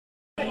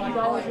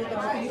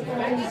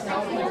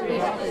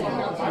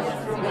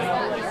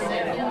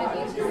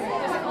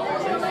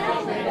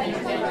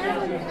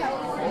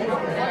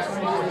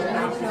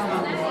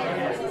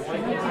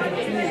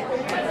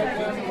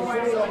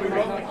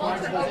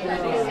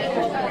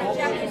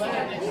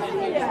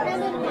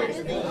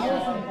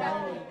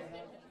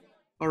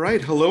All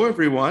right, hello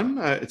everyone.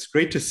 It's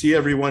great to see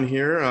everyone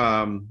here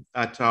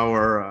at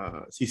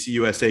our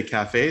CCUSA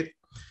Cafe.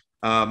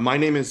 My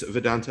name is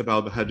Vedanta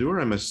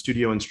Balbahadur. I'm a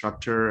studio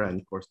instructor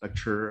and course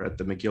lecturer at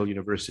the McGill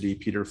University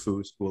Peter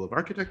Fu School of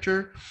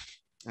Architecture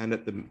and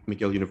at the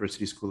McGill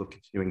University School of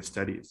Continuing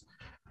Studies.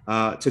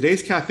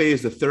 Today's cafe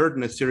is the third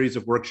in a series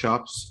of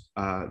workshops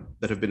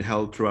that have been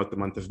held throughout the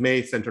month of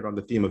May, centered on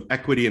the theme of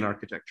equity in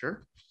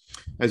architecture.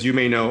 As you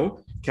may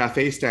know,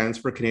 CAFÉ stands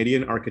for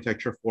Canadian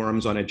Architecture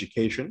Forums on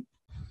Education.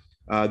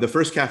 The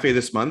first cafe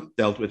this month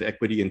dealt with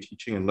equity in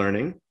teaching and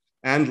learning.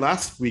 And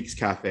last week's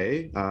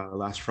cafe,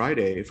 last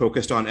Friday,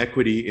 focused on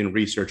equity in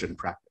research and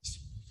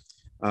practice.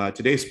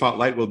 Today's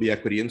spotlight will be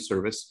equity in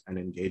service and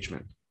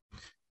engagement.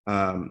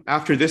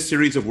 After this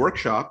series of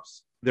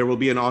workshops, there will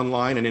be an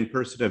online and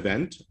in-person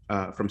event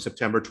from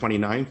September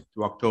 29th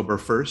to October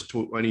 1st,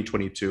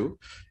 2022,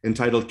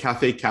 entitled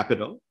Café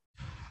Capital,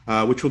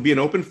 which will be an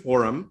open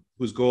forum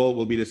whose goal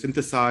will be to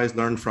synthesize,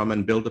 learn from,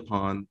 and build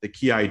upon the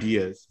key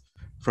ideas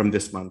from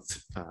this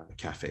month's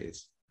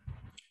cafes.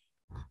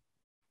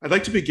 I'd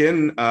like to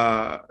begin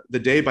the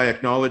day by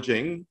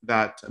acknowledging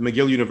that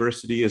McGill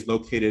University is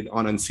located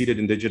on unceded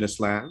Indigenous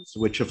lands,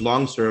 which have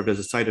long served as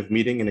a site of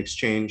meeting and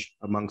exchange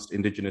amongst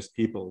Indigenous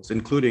peoples,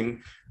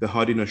 including the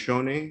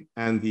Haudenosaunee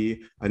and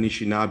the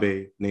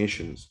Anishinaabe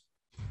nations.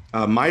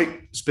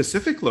 My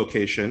specific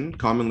location,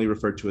 commonly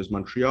referred to as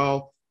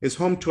Montreal, is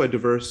home to a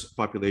diverse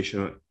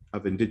population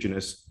of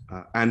Indigenous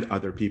and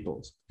other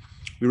peoples.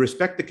 We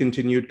respect the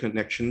continued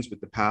connections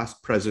with the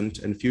past, present,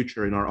 and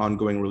future in our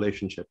ongoing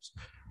relationships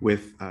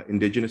with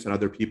Indigenous and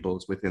other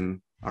peoples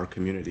within our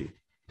community.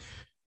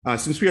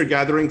 Since we are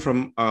gathering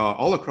from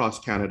all across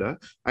Canada,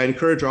 I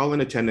encourage all in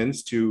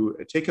attendance to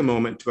take a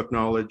moment to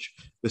acknowledge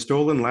the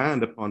stolen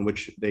land upon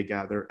which they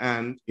gather,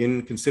 and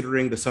in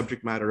considering the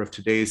subject matter of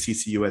today's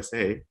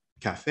CCUSA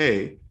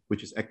Cafe,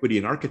 which is equity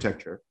in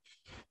architecture,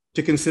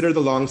 to consider the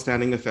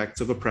long-standing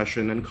effects of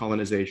oppression and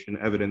colonization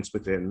evidenced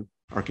within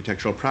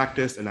architectural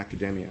practice and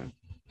academia.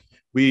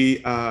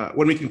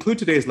 When we conclude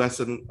today's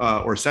lesson,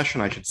 or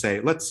session, I should say,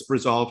 let's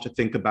resolve to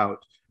think about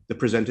the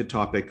presented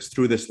topics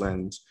through this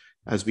lens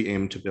as we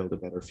aim to build a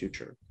better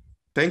future.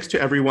 Thanks to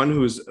everyone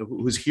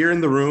who's here in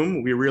the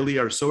room. We really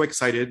are so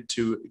excited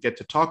to get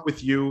to talk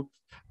with you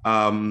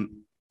and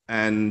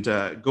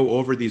go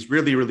over these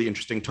really, really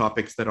interesting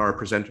topics that our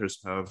presenters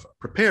have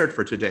prepared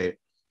for today.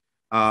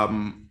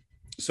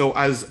 So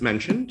as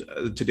mentioned,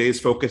 today's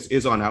focus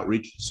is on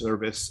outreach,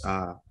 service,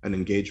 and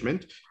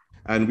engagement.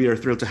 And we are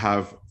thrilled to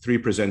have three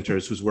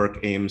presenters whose work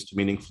aims to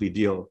meaningfully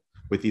deal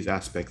with these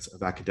aspects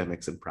of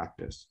academics and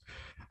practice.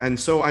 And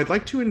so I'd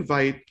like to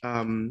invite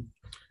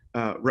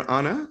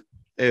Ra'ana,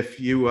 if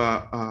you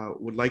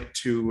would like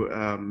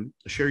to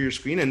share your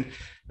screen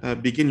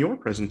and begin your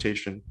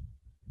presentation.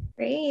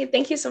 Great.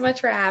 Thank you so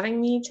much for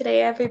having me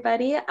today,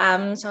 everybody.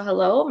 So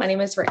hello, my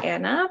name is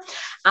Ra'ana.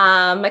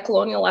 My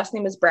colonial last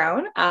name is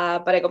Brown,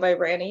 but I go by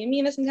Rana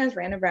Yaminah, sometimes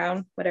Rana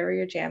Brown, whatever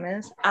your jam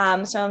is.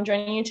 So I'm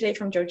joining you today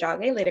from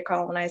Ojage, later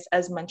colonized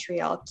as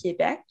Montreal,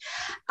 Quebec.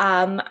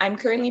 I'm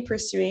currently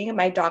pursuing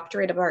my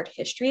doctorate of art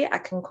history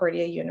at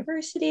Concordia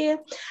University,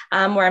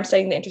 where I'm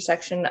studying the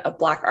intersection of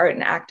Black art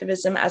and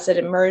activism as it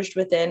emerged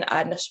within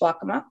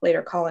Nashwaakama,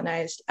 later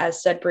colonized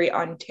as Sudbury,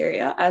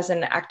 Ontario, as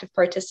an active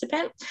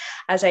participant,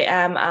 as I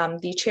am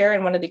the chair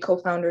and one of the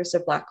co-founders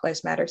of Black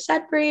Lives Matter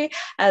Sudbury,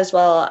 as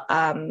well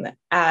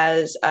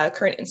as a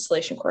current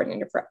installation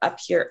coordinator for Up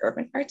Here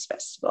Urban Arts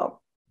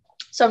Festival.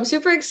 So I'm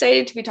super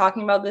excited to be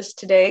talking about this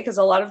today because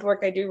a lot of the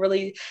work I do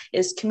really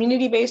is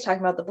community-based,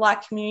 talking about the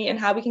Black community and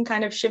how we can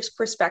kind of shift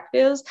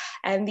perspectives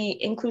and the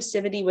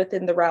inclusivity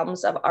within the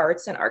realms of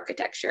arts and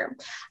architecture.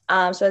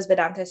 So as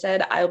Vedanta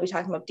said, I will be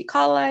talking about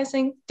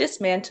decolonizing,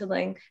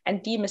 dismantling,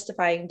 and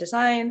demystifying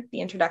design,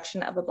 the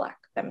introduction of a Black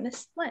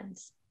feminist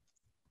lens.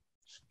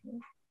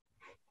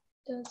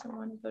 Doesn't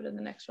want to go to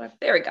the next one.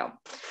 There we go.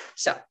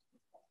 So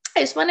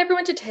I just want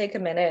everyone to take a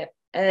minute.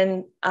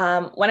 And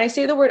when I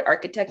say the word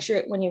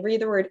architecture, when you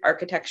read the word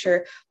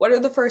architecture, what are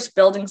the first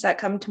buildings that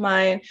come to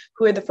mind?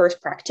 Who are the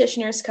first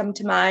practitioners come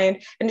to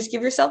mind? And just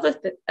give yourself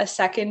a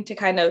second to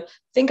kind of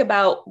think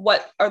about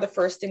what are the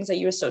first things that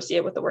you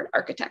associate with the word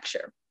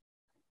architecture.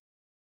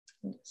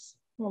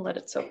 We'll let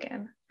it soak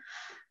in.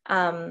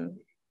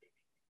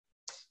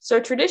 So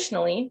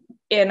traditionally,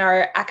 in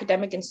our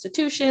academic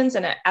institutions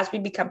and as we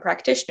become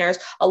practitioners,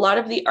 a lot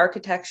of the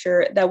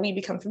architecture that we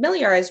become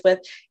familiarized with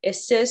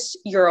is cis,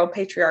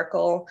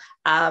 Euro-patriarchal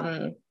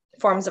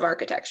forms of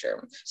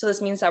architecture. So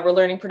this means that we're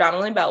learning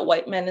predominantly about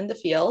white men in the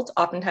field.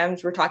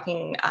 Oftentimes we're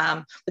talking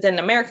within an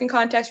American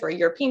context or a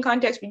European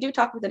context. We do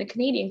talk within a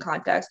Canadian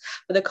context,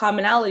 but the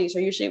commonalities are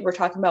usually we're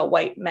talking about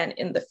white men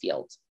in the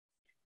field.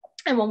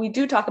 And when we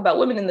do talk about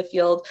women in the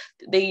field,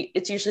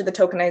 it's usually the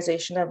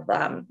tokenization of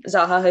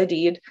Zaha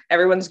Hadid,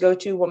 everyone's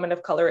go-to woman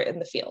of color in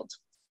the field.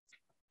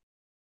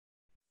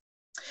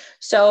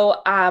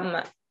 So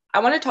I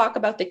want to talk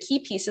about the key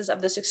pieces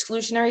of this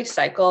exclusionary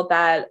cycle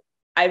that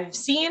I've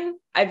seen,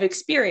 I've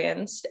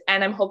experienced,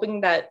 and I'm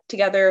hoping that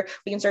together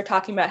we can start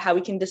talking about how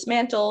we can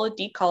dismantle,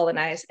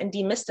 decolonize, and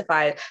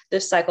demystify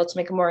this cycle to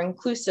make a more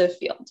inclusive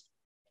field.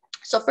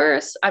 So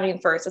first,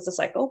 it's a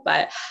cycle,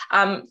 but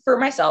for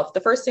myself,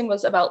 the first thing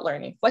was about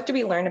learning. What do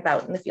we learn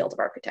about in the field of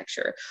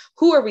architecture?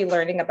 Who are we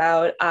learning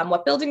about?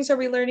 What buildings are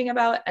we learning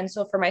about? And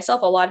so for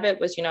myself, a lot of it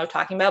was,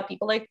 talking about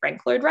people like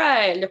Frank Lloyd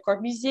Wright, Le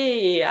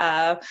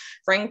Corbusier,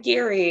 Frank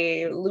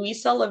Gehry, Louis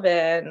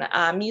Sullivan,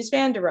 Mies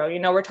van der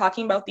Rohe. We're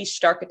talking about these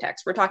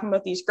architects. We're talking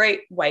about these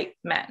great white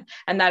men.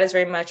 And that is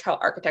very much how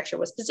architecture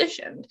was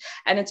positioned.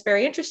 And it's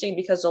very interesting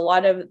because a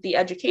lot of the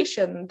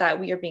education that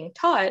we are being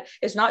taught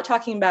is not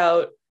talking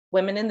about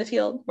women in the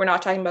field. We're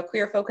not talking about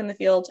queer folk in the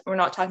field. We're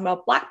not talking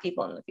about Black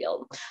people in the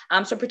field.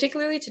 So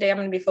particularly today, I'm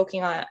going to be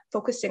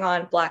focusing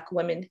on Black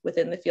women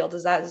within the field,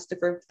 as that is the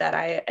group that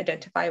I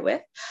identify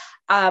with.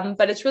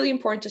 But it's really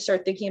important to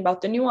start thinking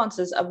about the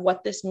nuances of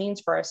what this means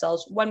for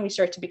ourselves when we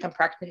start to become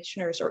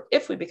practitioners, or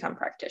if we become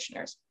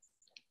practitioners.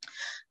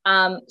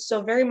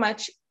 So very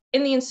much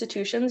in the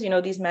institutions,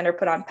 these men are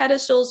put on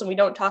pedestals, and we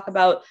don't talk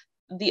about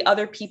the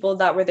other people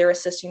that were there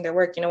assisting their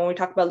work. When we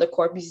talk about Le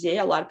Corbusier,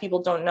 a lot of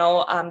people don't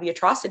know the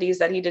atrocities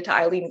that he did to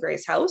Eileen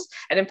Gray's house.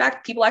 And in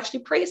fact, people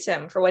actually praise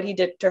him for what he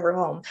did to her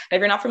home. And if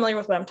you're not familiar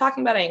with what I'm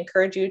talking about, I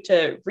encourage you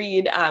to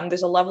read.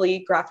 There's a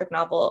lovely graphic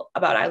novel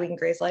about Eileen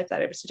Gray's life that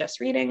I would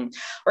suggest reading.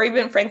 Or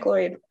even Frank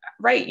Lloyd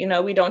Wright,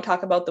 we don't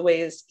talk about the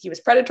ways he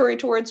was predatory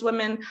towards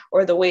women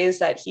or the ways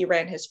that he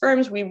ran his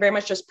firms. We very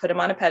much just put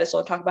him on a pedestal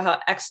and talk about how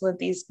excellent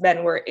these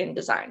men were in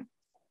design.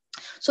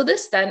 So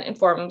this then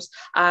informs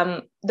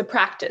the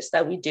practice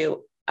that we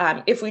do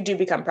if we do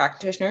become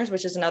practitioners,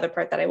 which is another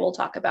part that I will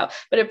talk about,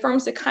 but it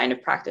informs the kind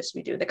of practice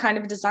we do, the kind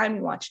of design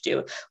we want to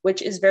do,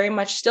 which is very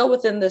much still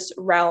within this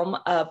realm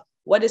of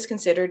what is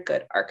considered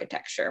good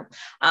architecture,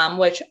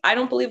 which I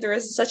don't believe there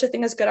is such a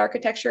thing as good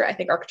architecture. I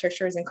think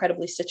architecture is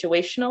incredibly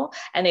situational,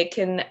 and it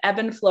can ebb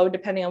and flow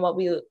depending on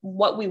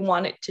what we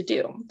want it to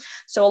do.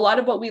 So a lot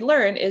of what we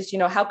learn is,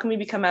 how can we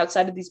become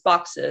outside of these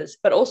boxes,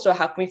 but also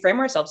how can we frame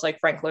ourselves like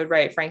Frank Lloyd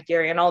Wright, Frank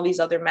Gehry, and all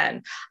these other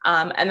men.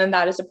 And then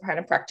that is the kind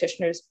of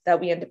practitioners that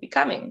we end up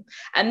becoming.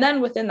 And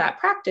then within that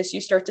practice,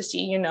 you start to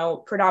see,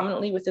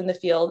 predominantly within the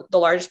field, the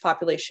largest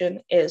population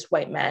is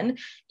white men.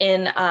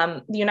 In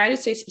the United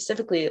States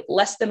specifically,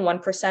 less than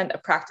 1%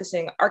 of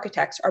practicing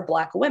architects are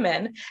Black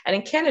women. And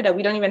in Canada,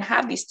 we don't even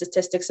have these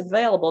statistics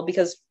available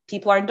because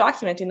people aren't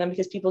documenting them,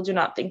 because people do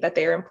not think that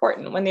they are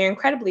important, when they're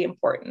incredibly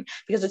important,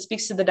 because it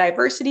speaks to the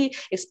diversity.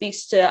 It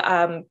speaks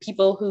to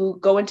people who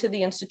go into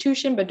the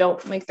institution but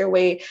don't make their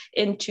way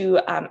into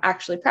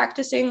actually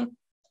practicing.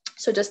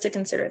 So just to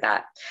consider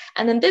that.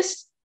 And then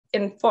this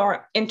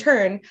in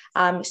turn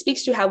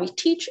speaks to how we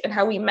teach and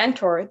how we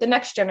mentor the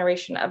next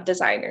generation of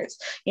designers.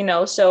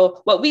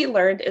 So what we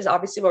learned is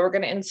obviously what we're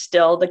going to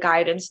instill, the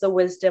guidance, the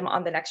wisdom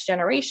on the next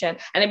generation,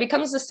 and it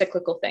becomes a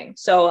cyclical thing.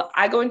 So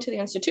I go into the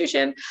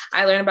institution,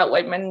 I learn about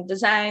white men in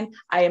design,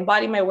 I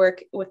embody my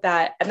work with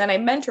that, and then I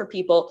mentor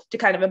people to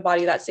kind of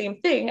embody that same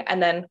thing.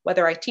 And then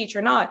whether I teach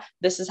or not,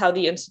 this is how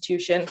the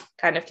institution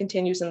kind of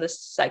continues in this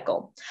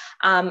cycle.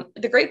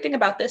 The great thing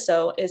about this,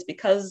 though, is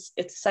because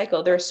it's a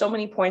cycle, there are so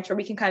many points where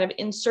we can kind of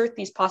insert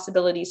these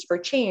possibilities for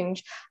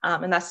change.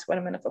 And that's what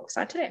I'm going to focus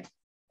on today.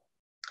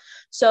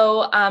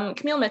 So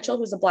Camille Mitchell,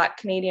 who's a Black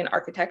Canadian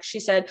architect, she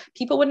said,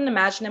 people wouldn't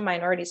imagine a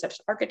minority such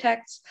as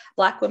architects.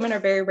 Black women are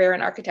very rare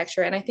in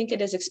architecture. And I think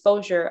it is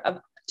exposure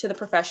to the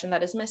profession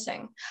that is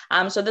missing.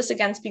 So this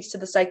again speaks to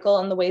the cycle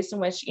and the ways in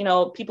which,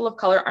 people of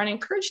color aren't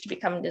encouraged to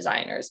become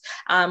designers,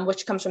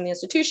 which comes from the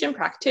institution,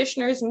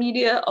 practitioners,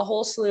 media, a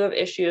whole slew of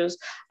issues.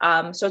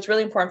 So it's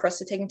really important for us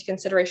to take into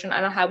consideration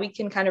on how we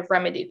can kind of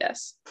remedy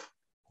this.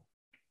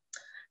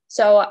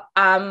 So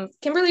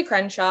Kimberly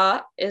Crenshaw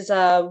is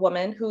a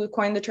woman who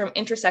coined the term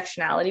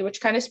intersectionality,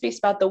 which kind of speaks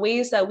about the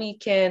ways that we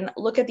can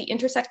look at the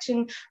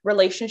intersection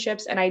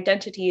relationships and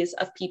identities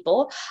of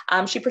people.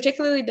 She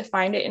particularly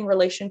defined it in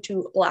relation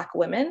to Black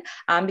women,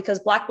 because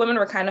Black women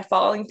were kind of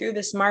falling through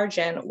this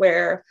margin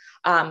where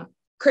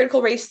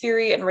critical race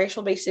theory and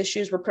racial-based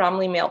issues were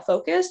predominantly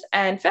male-focused,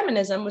 and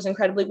feminism was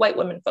incredibly white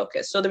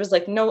women-focused. So there was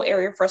no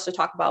area for us to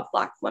talk about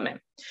Black women.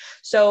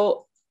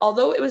 So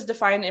although it was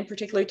defined in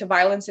particular to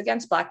violence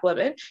against Black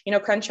women,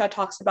 Crenshaw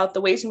talks about the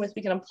ways in which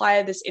we can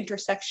apply this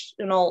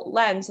intersectional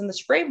lens and this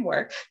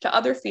framework to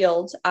other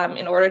fields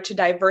in order to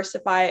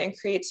diversify and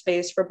create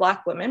space for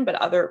Black women, but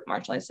other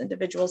marginalized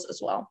individuals as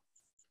well.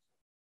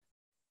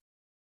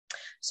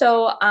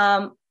 So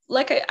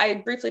like I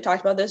briefly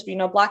talked about this,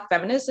 but Black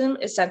feminism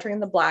is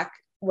centering the Black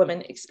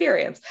women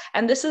experience.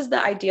 And this is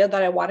the idea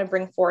that I want to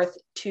bring forth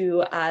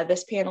to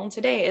this panel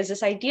today, is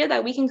this idea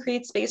that we can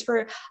create space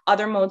for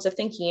other modes of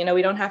thinking. You know,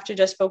 we don't have to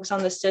just focus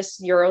on the cis,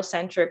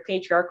 Eurocentric,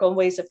 patriarchal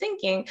ways of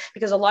thinking,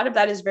 because a lot of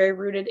that is very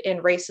rooted in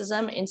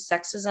racism, in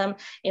sexism,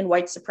 in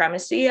white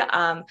supremacy.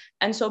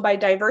 And so by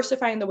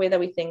diversifying the way that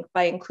we think,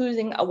 by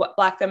including a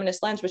Black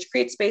feminist lens, which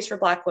creates space for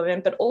Black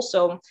women, but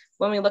also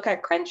when we look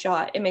at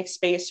Crenshaw, it makes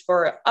space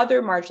for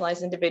other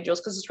marginalized individuals,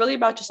 because it's really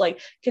about just like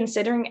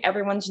considering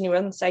everyone's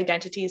nuanced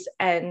identities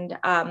and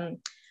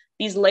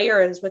these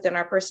layers within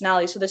our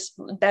personality. So this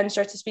then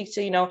starts to speak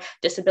to, you know,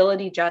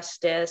 disability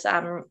justice,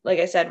 like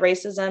I said,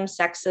 racism,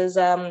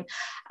 sexism,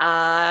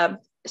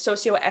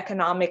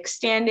 socioeconomic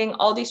standing,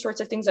 all these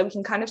sorts of things that we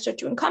can kind of start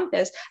to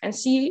encompass and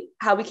see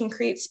how we can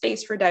create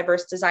space for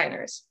diverse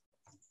designers.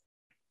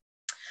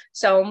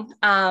 So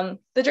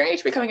the journey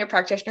to becoming a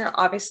practitioner,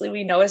 obviously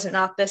we know is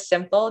not this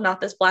simple, not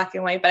this black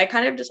and white, but I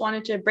kind of just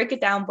wanted to break it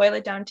down, boil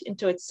it down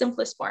into its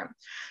simplest form.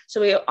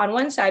 So on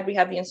one side, we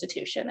have the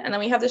institution, and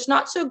then we have this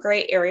not so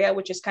gray area,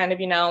 which is kind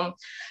of, you know,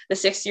 the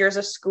 6 years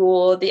of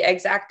school, the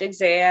exact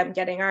exam,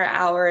 getting our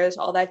hours,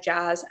 all that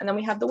jazz. And then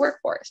we have the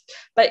workforce.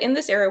 But in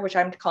this area, which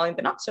I'm calling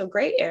the not so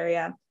gray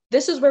area,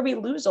 this is where we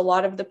lose a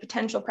lot of the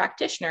potential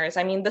practitioners.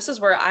 I mean, this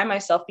is where I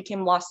myself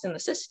became lost in the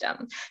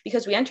system,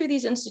 because we enter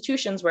these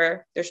institutions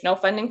where there's no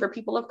funding for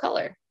people of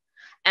color.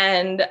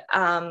 And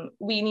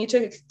we need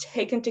to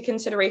take into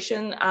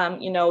consideration,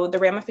 you know, the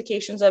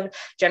ramifications of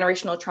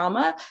generational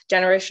trauma,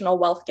 generational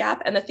wealth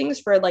gap, and the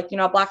things for, like, you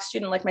know, a Black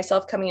student like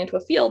myself coming into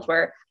a field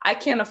where I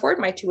can't afford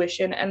my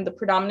tuition and the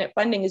predominant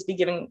funding is being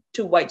given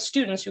to white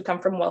students who come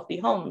from wealthy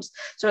homes.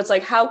 So it's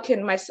like, how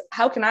can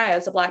I,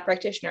 as a Black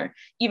practitioner,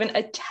 even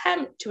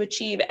attempt to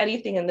achieve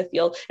anything in the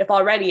field if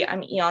already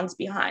I'm eons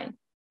behind?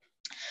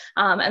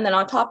 And then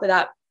on top of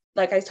that,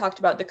 like I talked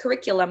about, the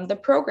curriculum, the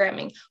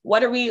programming,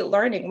 what are we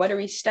learning? What are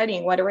we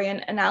studying? What are we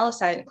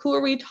analyzing? Who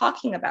are we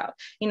talking about?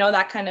 You know,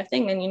 that kind of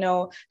thing. And, you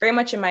know, very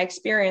much in my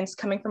experience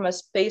coming from a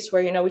space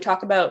where, you know, we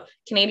talk about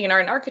Canadian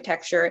art and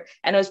architecture,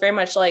 and it was very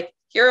much like,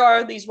 here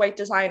are these white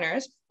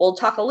designers. We'll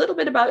talk a little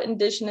bit about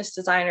Indigenous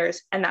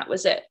designers, and that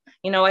was it.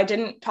 You know, I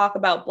didn't talk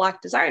about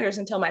Black designers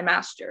until my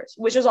master's,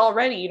 which is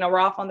already, you know, we're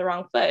off on the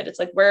wrong foot. It's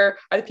like, where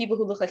are the people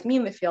who look like me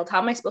in the field? How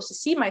am I supposed to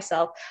see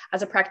myself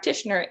as a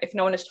practitioner if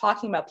no one is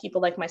talking about people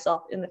like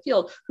myself in the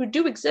field who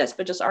do exist,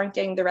 but just aren't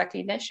getting the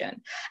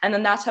recognition? And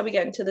then that's how we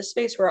get into the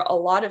space where a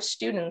lot of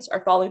students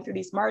are falling through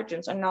these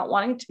margins and not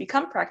wanting to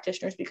become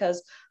practitioners,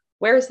 because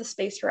where is the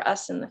space for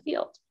us in the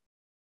field?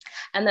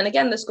 And then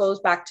again, this goes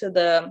back to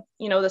the,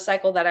 you know, the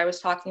cycle that I was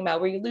talking about,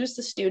 where you lose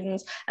the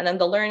students and then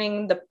the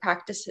learning, the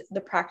practice,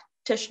 the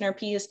practitioner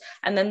piece,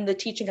 and then the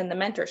teaching and the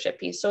mentorship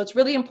piece. So it's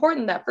really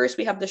important that first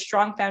we have the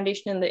strong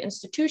foundation in the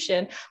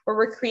institution where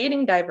we're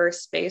creating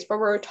diverse space, where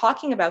we're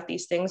talking about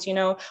these things. You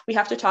know, we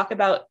have to talk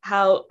about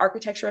how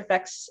architecture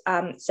affects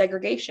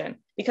segregation,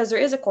 because there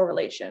is a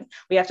correlation.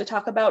 We have to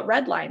talk about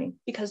redlining,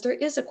 because there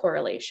is a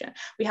correlation.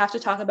 We have to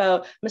talk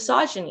about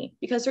misogyny,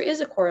 because there is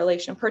a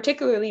correlation,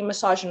 particularly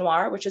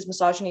misogynoir, which is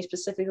misogyny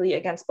specifically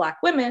against Black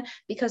women,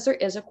 because there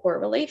is a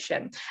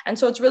correlation. And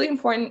so it's really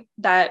important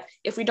that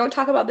if we don't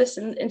talk about this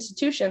in the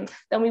institution,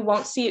 then we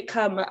won't see it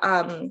come,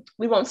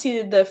 we won't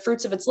see the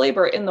fruits of its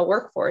labor in the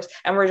workforce.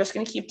 And we're just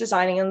going to keep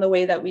designing in the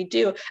way that we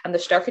do. And the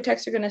star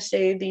architects are going to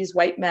stay these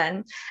white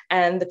men,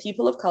 and the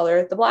people of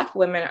color, the Black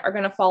women, are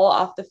going to fall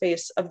off the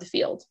face of the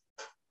field.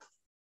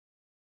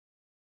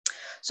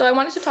 So I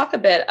wanted to talk a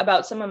bit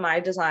about some of my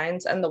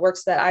designs and the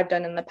works that I've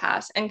done in the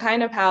past, and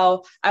kind of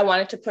how I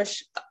wanted to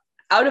push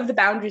out of the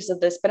boundaries of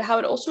this, but how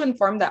it also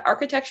informed that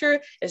architecture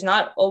is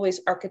not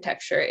always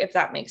architecture, if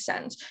that makes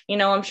sense. You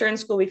know, I'm sure in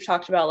school we've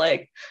talked about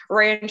like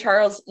Ray and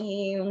Charles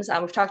Eames,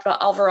 we've talked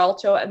about Alvar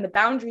Aalto and the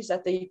boundaries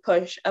that they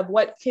push of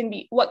what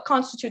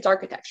constitutes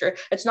architecture.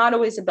 It's not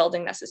always a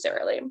building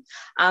necessarily.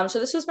 So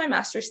this was my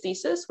master's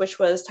thesis, which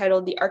was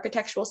titled The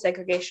Architectural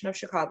Segregation of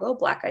Chicago,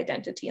 Black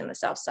Identity in the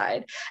South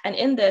Side. And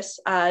in this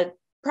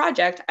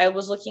project, I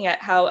was looking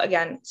at how,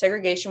 again,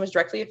 segregation was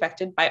directly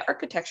affected by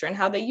architecture and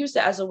how they used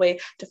it as a way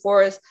to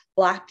force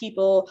Black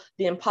people,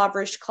 the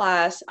impoverished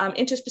class,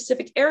 into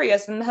specific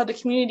areas, and how the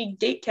community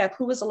gatekept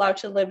who was allowed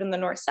to live in the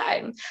North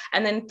Side.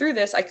 And then through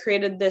this, I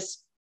created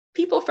this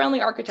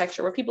people-friendly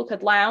architecture where people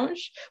could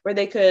lounge, where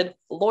they could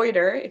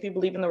loiter, if you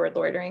believe in the word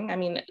loitering. I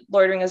mean,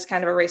 loitering is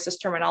kind of a racist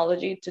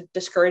terminology to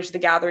discourage the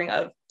gathering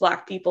of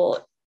Black people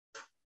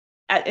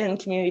in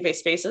community-based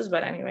spaces,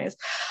 but anyways,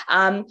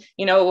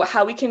 you know,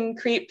 how we can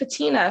create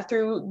patina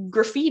through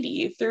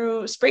graffiti,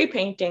 through spray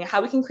painting, how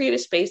we can create a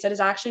space that is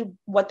actually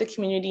what the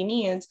community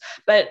needs,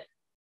 but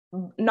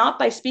not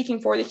by speaking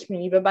for the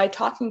community, but by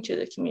talking to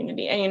the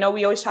community. And, you know,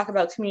 we always talk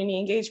about community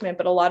engagement,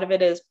 but a lot of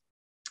it is,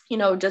 you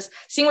know, just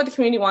seeing what the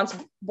community wants,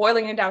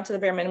 boiling it down to the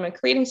bare minimum,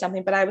 creating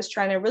something. But I was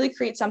trying to really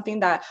create something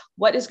that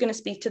what is going to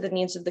speak to the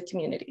needs of the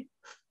community.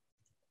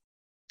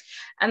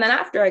 And then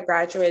after I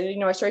graduated, you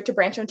know, I started to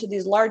branch into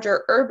these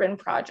larger urban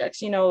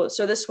projects, you know,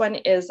 so this one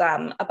is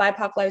a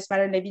BIPOC Lives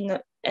Matter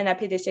an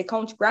APDC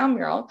Compte ground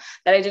mural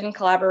that I did in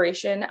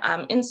collaboration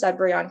in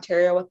Sudbury,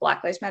 Ontario with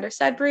Black Lives Matter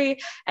Sudbury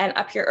and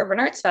up here Urban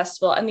Arts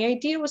Festival. And the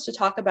idea was to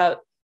talk about,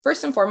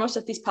 first and foremost,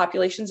 that these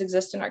populations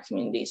exist in our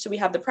community. So we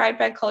have the Pride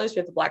flag colors, we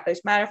have the Black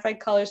Lives Matter flag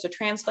colors, the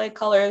trans flag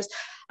colors,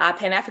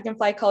 Pan-African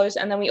flag colors.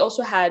 And then we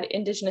also had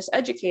Indigenous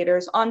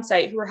educators on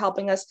site who were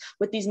helping us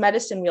with these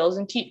medicine wheels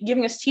and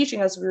giving us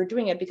teaching as we were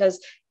doing it, because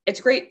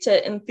it's great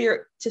to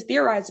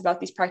theorize about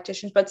these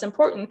practitioners, but it's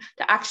important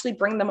to actually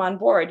bring them on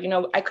board. You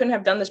know, I couldn't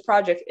have done this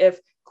project if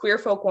queer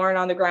folk weren't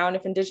on the ground,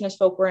 if Indigenous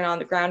folk weren't on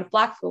the ground, if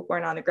Black folk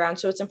weren't on the ground.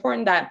 So it's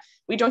important that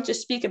we don't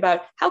just speak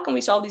about how can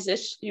we solve these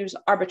issues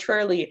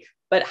arbitrarily,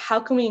 but how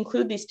can we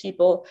include these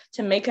people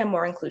to make a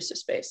more inclusive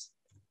space?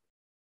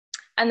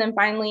 And then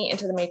finally,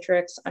 Into the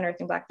Matrix,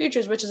 Unearthing Black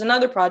Futures, which is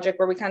another project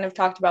where we kind of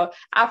talked about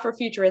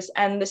Afrofuturists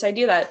and this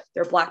idea that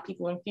there are Black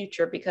people in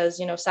future, because,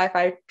 you know,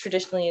 sci-fi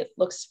traditionally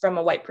looks from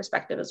a white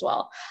perspective as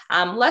well.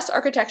 Less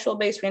architectural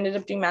based, we ended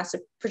up doing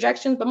massive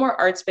projections, but more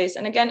arts based.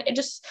 And again, it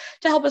just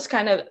to help us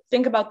kind of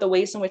think about the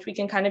ways in which we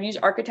can kind of use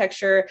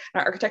architecture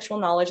and our architectural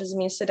knowledge as a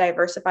means to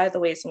diversify the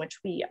ways in which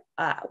we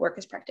work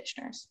as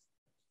practitioners.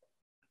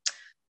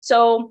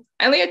 So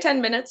I only had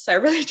 10 minutes, so I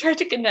really tried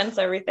to condense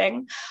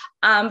everything.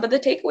 But the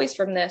takeaways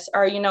from this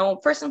are, you know,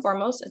 first and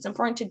foremost, it's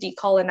important to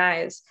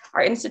decolonize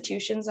our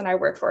institutions and our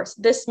workforce.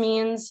 This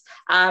means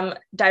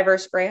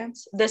diverse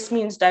grants. This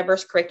means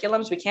diverse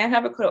curriculums. We can't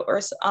have a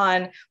course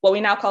on what we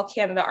now call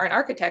Canada Art and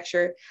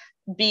Architecture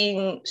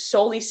being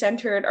solely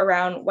centered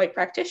around white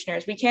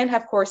practitioners. We can't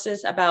have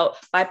courses about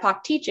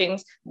BIPOC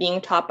teachings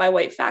being taught by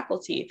white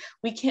faculty.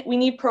 We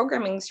need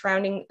programming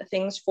surrounding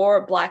things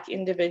for Black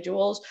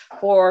individuals,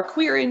 for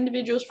queer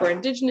individuals, for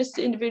Indigenous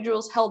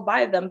individuals held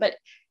by them, but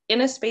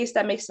in a space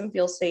that makes them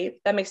feel safe,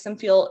 that makes them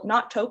feel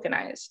not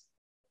tokenized.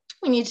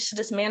 We need to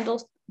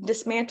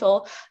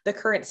dismantle the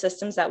current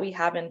systems that we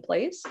have in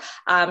place.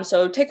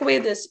 So take away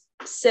this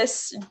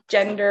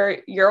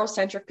cisgender,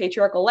 Eurocentric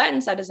patriarchal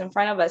lens that is in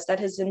front of us, that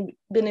has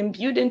been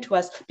imbued into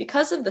us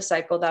because of the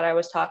cycle that I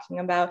was talking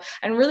about,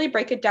 and really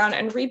break it down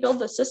and rebuild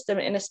the system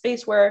in a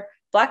space where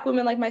Black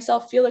women like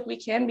myself feel like we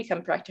can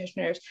become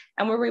practitioners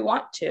and where we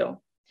want to.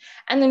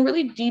 And then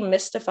really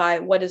demystify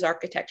what is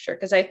architecture,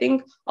 because I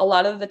think a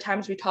lot of the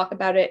times we talk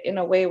about it in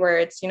a way where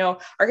it's, you know,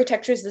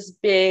 architecture is this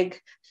big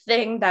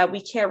thing that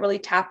we can't really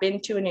tap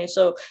into, and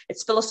so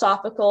it's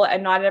philosophical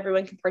and not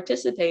everyone can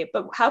participate.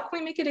 But how can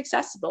we make it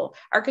accessible?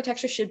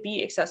 Architecture should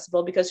be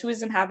accessible, because who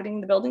is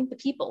inhabiting the building? The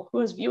people.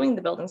 Who is viewing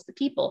the buildings? The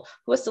people.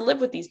 Who has to live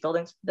with these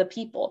buildings? The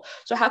people.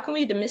 So how can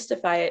we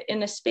demystify it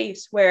in a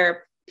space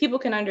where people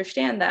can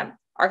understand that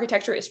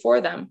architecture is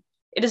for them?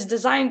 It is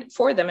designed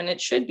for them, and it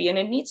should be, and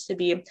it needs to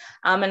be.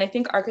 And I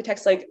think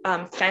architects like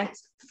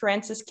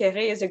Francis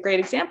Kéré is a great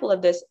example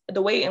of this,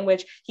 the way in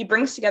which he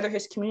brings together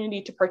his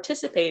community to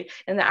participate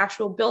in the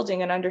actual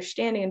building and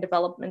understanding and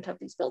development of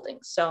these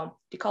buildings. So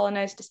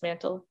decolonize,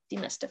 dismantle,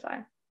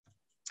 demystify.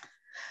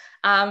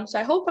 So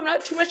I hope I'm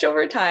not too much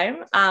over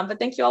time, but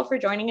thank you all for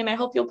joining, and I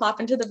hope you'll pop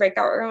into the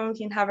breakout room and we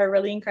can have a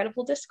really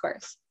incredible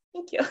discourse.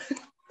 Thank you.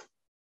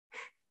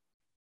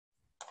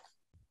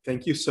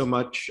 Thank you so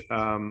much,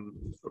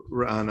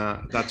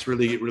 Rana. That's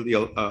really, really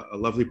a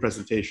lovely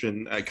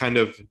presentation. I kind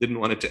of didn't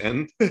want it to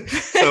end.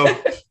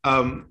 So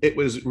it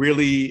was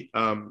really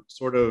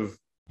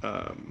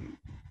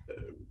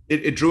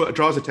it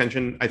draws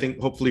attention, I think,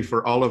 hopefully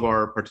for all of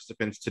our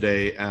participants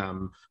today,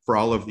 for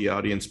all of the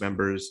audience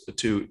members,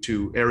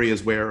 to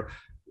areas where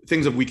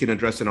things that we can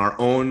address in our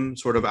own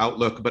sort of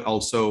outlook, but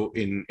also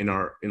in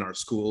our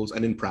schools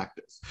and in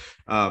practice.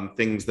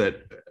 Things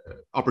that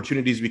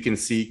opportunities we can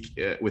seek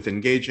with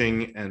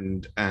engaging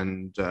and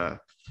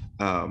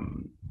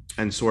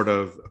sort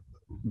of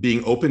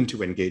being open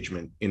to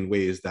engagement in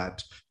ways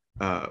that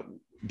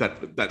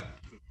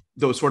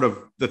those sort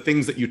of the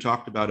things that you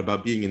talked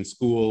about being in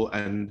school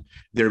and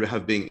there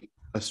have been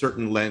a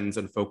certain lens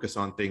and focus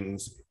on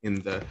things in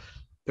the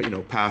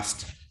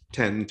past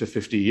 10 to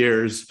 50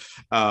 years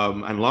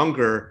and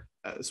longer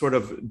sort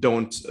of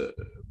don't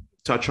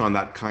touch on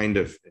that kind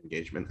of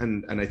engagement.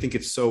 And I think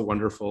it's so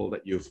wonderful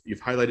that you've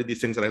highlighted these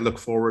things, and I look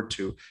forward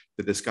to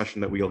the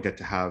discussion that we'll get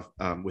to have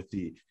with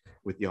the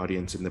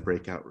audience in the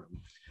breakout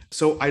room.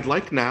 So I'd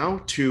like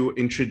now to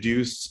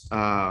introduce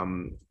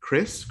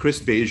Chris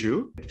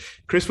Baziw.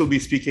 Chris will be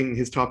speaking.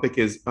 His topic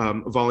is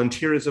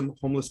volunteerism,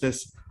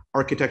 homelessness,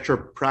 architecture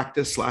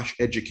practice /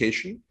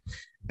 education.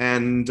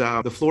 And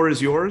the floor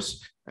is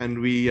yours.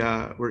 And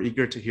we're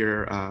eager to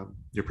hear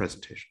your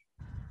presentation.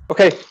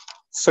 Okay,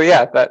 so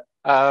yeah,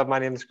 my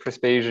name is Chris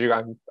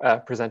Baziw.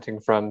 I'm presenting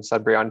from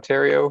Sudbury,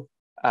 Ontario.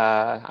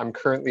 I'm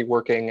currently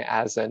working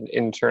as an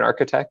intern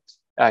architect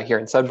here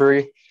in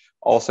Sudbury,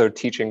 also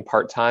teaching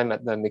part-time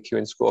at the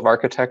McEwen School of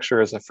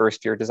Architecture as a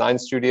first-year design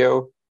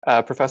studio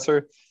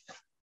professor.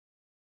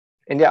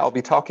 And yeah, I'll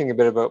be talking a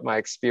bit about my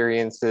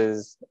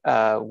experiences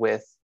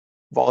with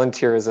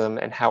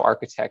volunteerism and how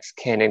architects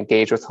can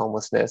engage with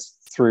homelessness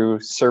through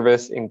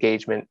service,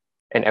 engagement,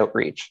 and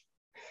outreach.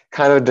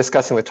 Kind of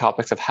discussing the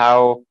topics of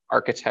how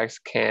architects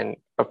can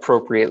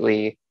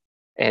appropriately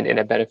and in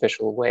a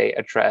beneficial way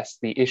address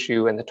the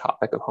issue and the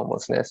topic of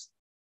homelessness.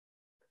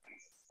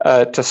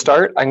 To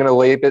start, I'm going to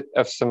lay a bit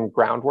of some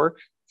groundwork.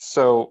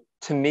 So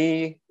to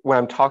me, when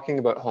I'm talking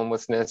about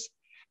homelessness,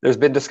 there's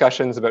been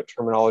discussions about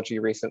terminology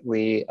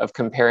recently of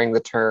comparing the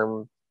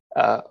term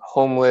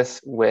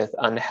homeless with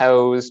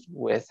unhoused,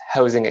 with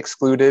housing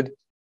excluded.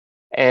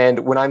 And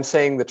when I'm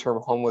saying the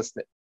term homeless,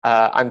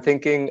 I'm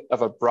thinking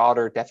of a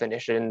broader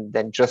definition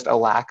than just a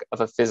lack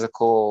of a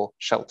physical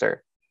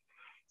shelter.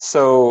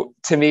 So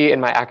to me, in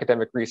my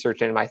academic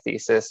research and in my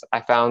thesis,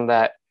 I found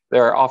that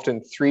there are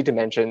often three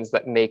dimensions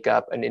that make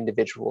up an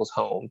individual's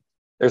home.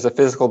 There's a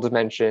physical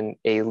dimension,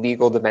 a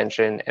legal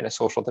dimension, and a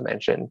social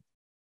dimension.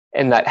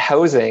 And that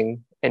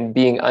housing and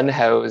being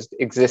unhoused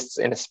exists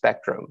in a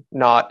spectrum,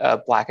 not a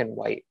black and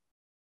white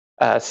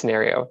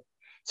scenario.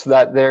 So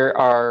that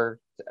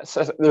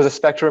there's a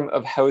spectrum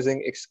of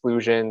housing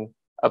exclusion,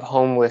 of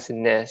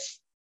homelessness,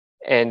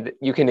 and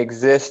you can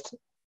exist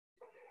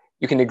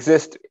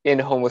in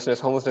homelessness.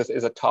 Homelessness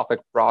is a topic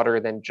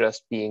broader than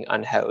just being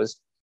unhoused.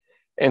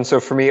 And so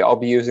for me, I'll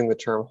be using the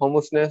term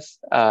homelessness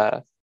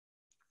and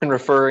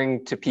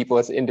referring to people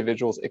as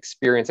individuals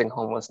experiencing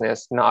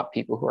homelessness, not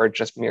people who are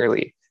just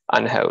merely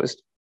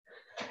unhoused.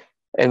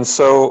 And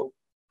so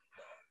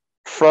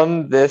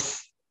from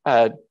this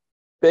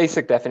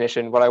basic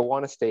definition, what I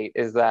want to state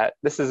is that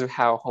this is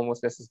how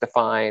homelessness is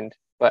defined,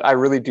 but I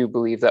really do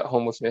believe that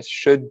homelessness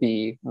should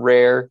be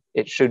rare,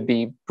 it should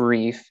be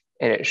brief,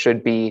 and it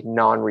should be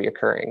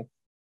non-reoccurring.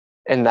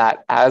 And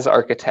that as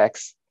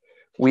architects,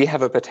 we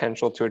have a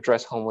potential to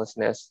address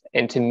homelessness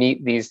and to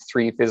meet these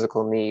three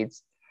physical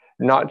needs,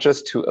 not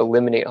just to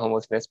eliminate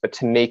homelessness, but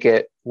to make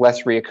it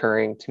less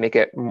reoccurring, to make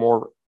it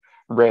more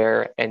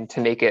rare, and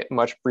to make it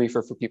much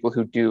briefer for people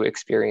who do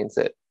experience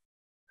it.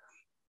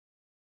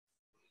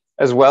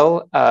 As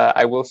well,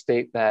 I will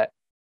state that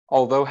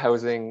although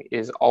housing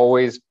is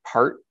always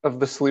part of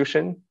the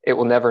solution, it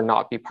will never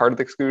not be part of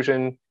the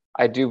exclusion.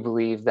 I do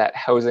believe that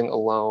housing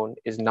alone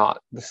is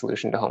not the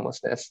solution to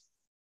homelessness.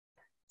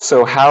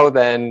 So how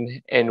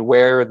then and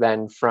where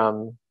then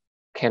from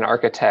can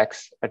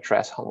architects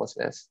address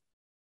homelessness?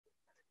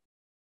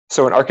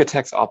 So an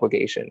architect's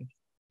obligation.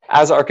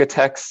 As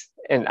architects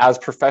and as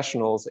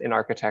professionals in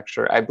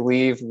architecture, I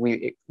believe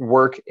we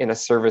work in a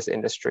service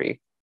industry.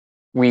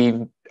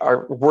 We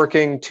are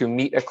working to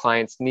meet a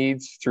client's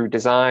needs through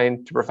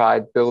design, to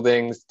provide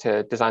buildings,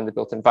 to design the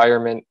built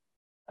environment,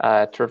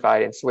 to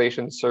provide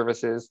installation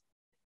services,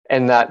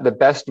 and that the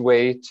best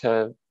way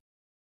to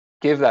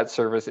give that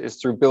service is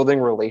through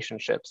building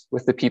relationships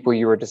with the people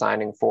you are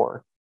designing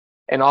for.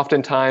 And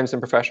oftentimes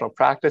in professional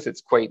practice, it's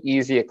quite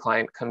easy. A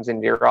client comes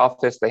into your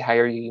office, they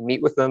hire you, you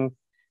meet with them.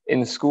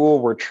 In school,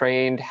 we're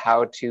trained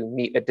how to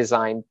meet a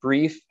design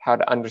brief, how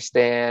to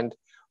understand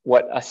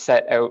what a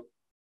set out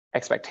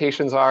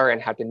expectations are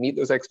and how to meet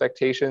those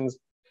expectations.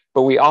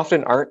 But we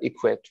often aren't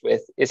equipped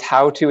with is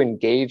how to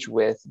engage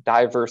with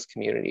diverse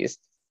communities.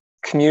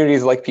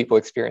 Communities like people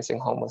experiencing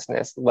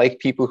homelessness, like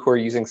people who are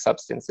using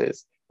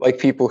substances, like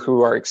people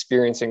who are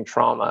experiencing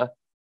trauma,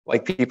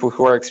 like people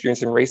who are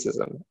experiencing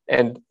racism.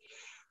 And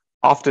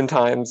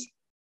oftentimes,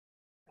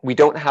 we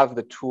don't have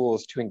the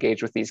tools to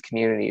engage with these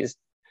communities.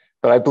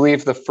 But I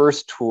believe the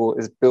first tool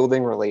is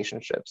building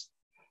relationships.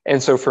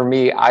 And so for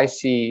me, I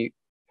see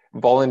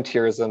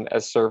volunteerism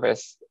as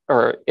service,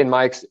 or in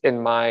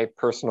my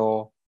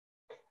personal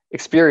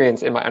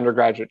experience in my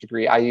undergraduate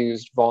degree, I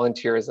used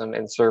volunteerism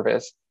and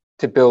service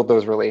to build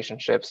those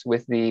relationships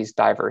with these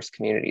diverse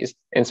communities,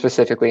 and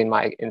specifically in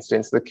my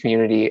instance, the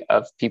community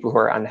of people who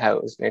are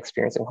unhoused and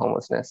experiencing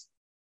homelessness.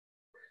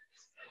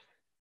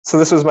 So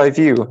this was my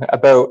view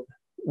about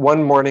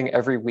one morning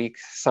every week,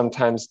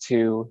 sometimes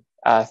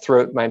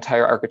throughout my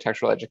entire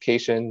architectural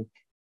education,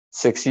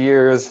 6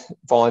 years,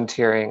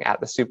 volunteering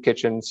at the soup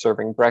kitchen,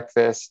 serving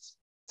breakfast,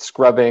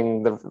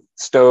 scrubbing the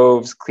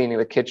stoves, cleaning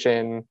the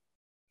kitchen,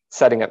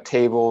 setting up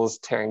tables,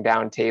 tearing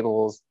down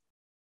tables,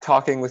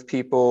 talking with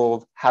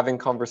people, having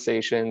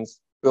conversations,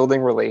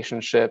 building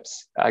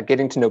relationships,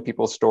 getting to know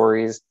people's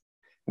stories,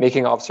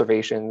 making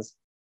observations.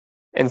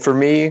 And for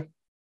me,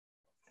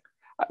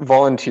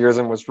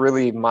 volunteerism was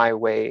really my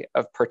way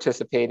of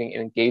participating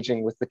and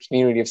engaging with the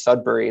community of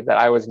Sudbury that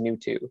I was new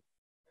to.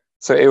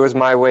 So it was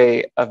my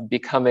way of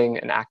becoming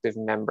an active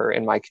member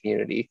in my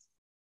community.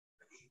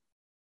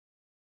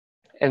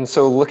 And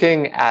so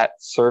looking at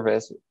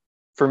service,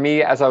 for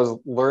me, as I was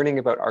learning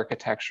about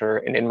architecture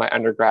and in my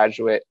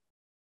undergraduate,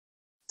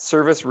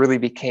 service really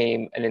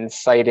became an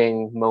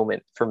inciting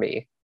moment for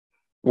me,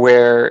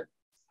 where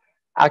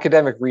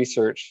academic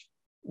research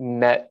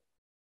met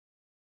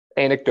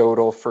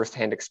anecdotal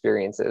firsthand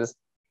experiences.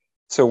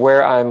 So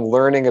where I'm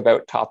learning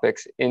about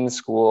topics in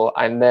school,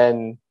 I'm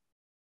then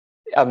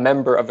a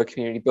member of a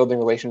community, building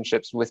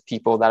relationships with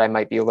people that I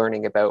might be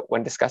learning about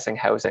when discussing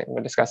housing,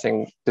 when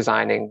discussing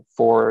designing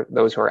for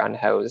those who are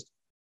unhoused.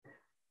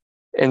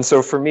 And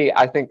so for me,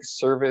 I think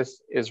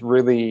service is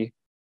really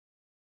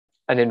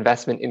an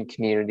investment in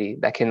community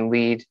that can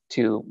lead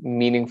to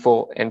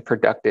meaningful and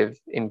productive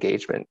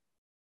engagement.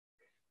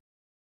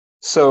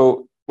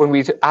 So when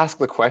we ask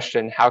the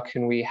question, how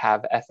can we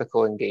have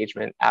ethical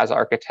engagement as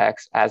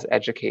architects, as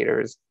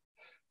educators?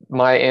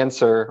 My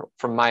answer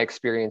from my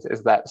experience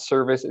is that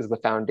service is the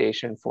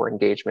foundation for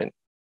engagement.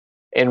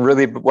 And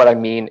really what I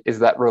mean is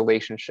that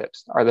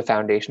relationships are the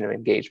foundation of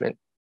engagement.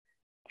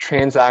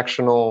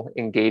 Transactional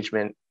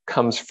engagement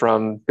comes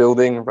from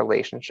building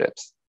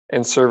relationships,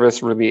 and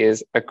service really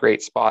is a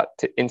great spot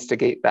to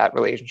instigate that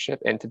relationship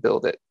and to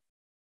build it.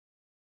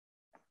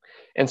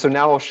 And so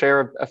now I'll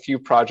share a few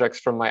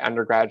projects from my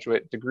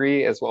undergraduate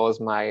degree as well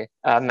as my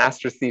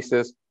master's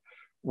thesis,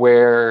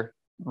 where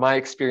my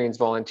experience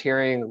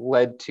volunteering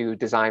led to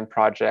design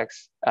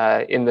projects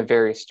in the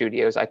various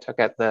studios I took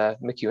at the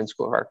McEwen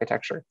School of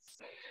Architecture.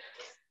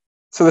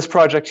 So this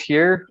project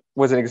here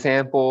was an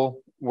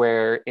example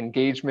where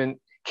engagement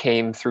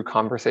came through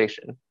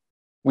conversation.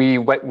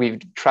 We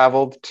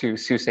traveled to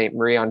Sault Ste.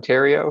 Marie,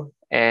 Ontario,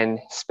 and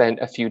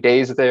spent a few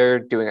days there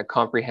doing a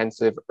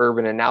comprehensive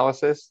urban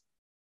analysis.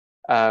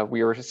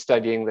 We were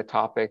studying the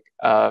topic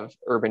of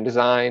urban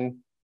design,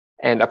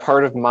 and a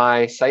part of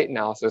my site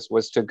analysis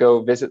was to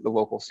go visit the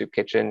local soup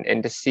kitchen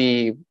and to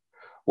see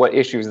what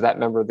issues that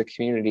member of the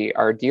community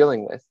are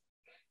dealing with.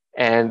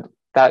 And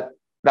that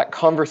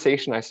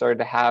conversation I started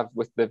to have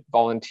with the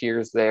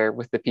volunteers there,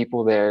 with the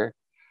people there,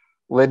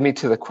 led me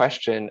to the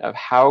question of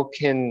how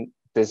can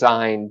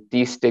design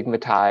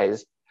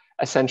destigmatize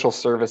essential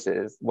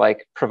services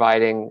like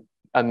providing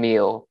a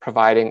meal,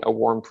 providing a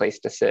warm place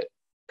to sit,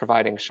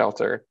 providing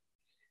shelter.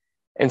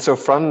 And so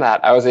from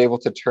that, I was able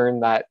to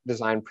turn that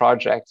design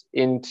project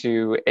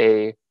into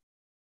a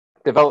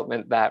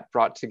development that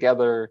brought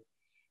together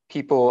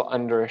people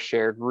under a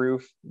shared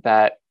roof,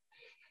 that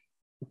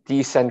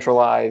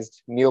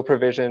decentralized meal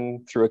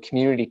provision through a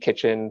community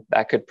kitchen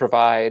that could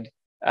provide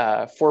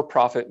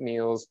for-profit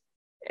meals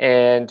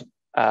and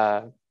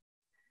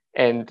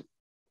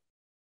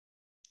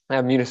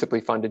municipally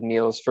funded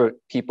meals for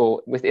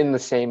people within the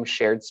same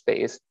shared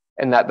space,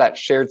 and that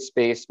shared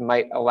space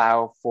might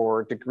allow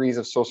for degrees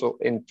of social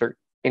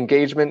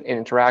engagement and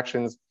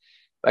interactions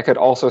that could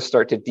also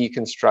start to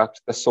deconstruct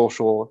the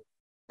social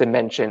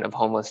dimension of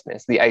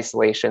homelessness, the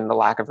isolation, the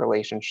lack of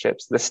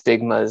relationships, the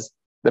stigmas,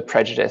 the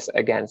prejudice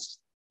against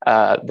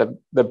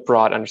the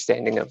broad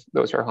understanding of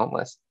those who are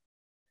homeless.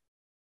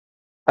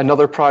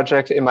 Another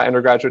project in my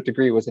undergraduate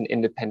degree was an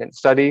independent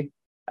study.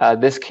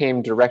 This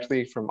came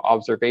directly from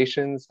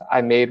observations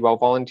I made while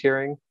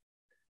volunteering.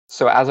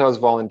 So as I was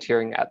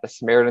volunteering at the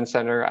Samaritan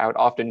Center, I would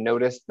often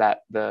notice that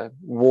the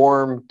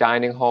warm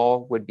dining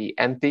hall would be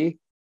empty,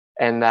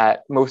 and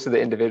that most of the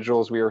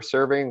individuals we were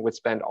serving would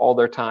spend all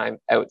their time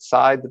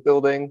outside the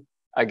building,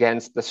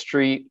 against the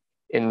street,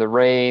 in the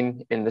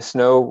rain, in the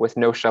snow, with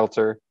no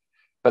shelter.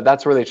 But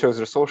that's where they chose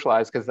to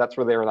socialize, because that's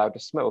where they were allowed to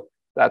smoke.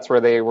 That's where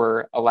they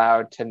were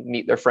allowed to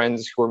meet their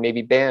friends who were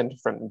maybe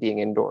banned from being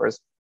indoors.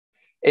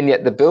 And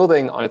yet the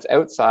building on its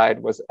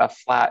outside was a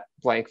flat,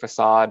 blank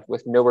facade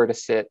with nowhere to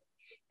sit.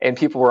 And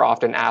people were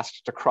often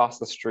asked to cross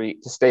the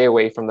street to stay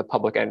away from the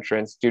public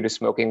entrance due to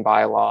smoking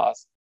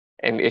bylaws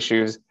and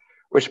issues,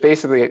 which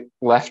basically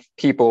left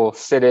people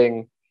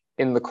sitting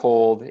in the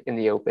cold, in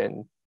the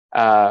open,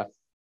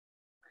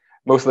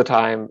 most of the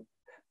time.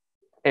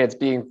 And it's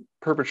being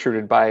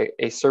perpetrated by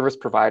a service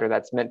provider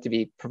that's meant to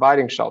be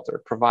providing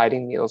shelter,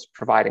 providing meals,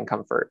 providing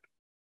comfort.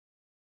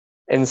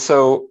 And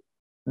so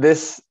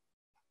this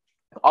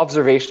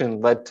observation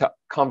led to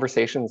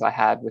conversations I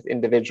had with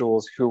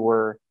individuals who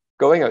were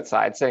going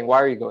outside, saying, why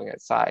are you going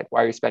outside?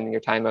 Why are you spending your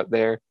time out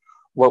there?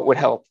 What would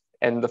help?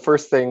 And the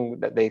first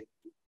thing that they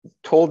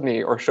told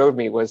me or showed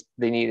me was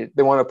they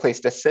wanted a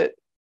place to sit,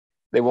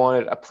 they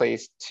wanted a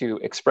place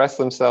to express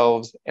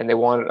themselves, and they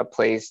wanted a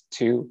place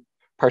to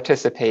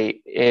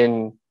participate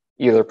in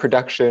either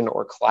production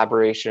or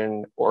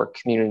collaboration or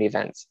community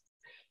events.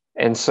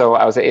 And so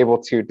I was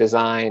able to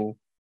design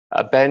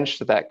a bench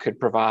that could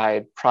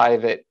provide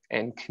private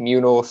and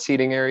communal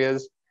seating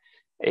areas,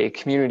 a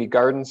community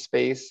garden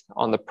space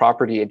on the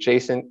property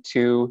adjacent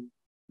to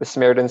the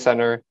Samaritan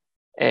Center,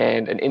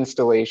 and an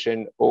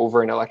installation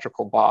over an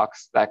electrical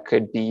box that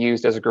could be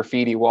used as a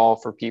graffiti wall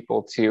for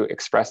people to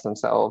express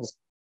themselves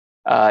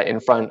in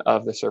front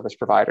of the service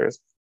providers.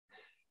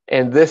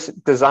 And this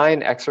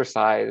design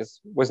exercise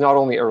was not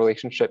only a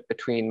relationship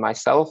between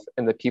myself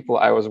and the people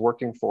I was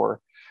working for,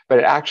 but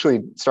it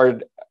actually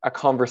started a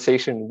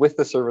conversation with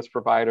the service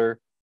provider,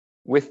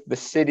 with the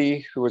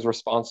city who was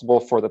responsible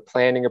for the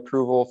planning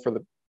approval for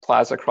the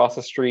plaza across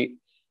the street,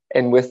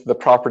 and with the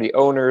property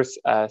owners,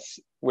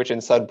 which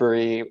in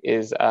Sudbury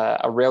is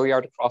a rail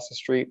yard across the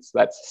street, so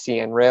that's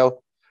CN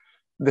Rail.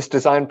 This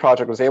design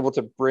project was able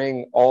to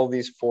bring all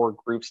these four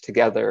groups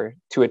together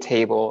to a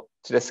table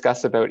to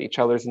discuss about each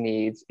other's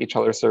needs, each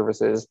other's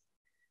services,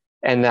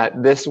 and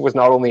that this was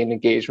not only an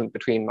engagement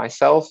between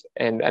myself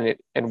and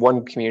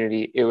one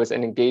community, it was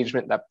an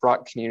engagement that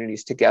brought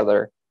communities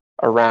together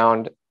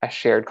around a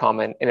shared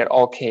common, and it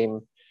all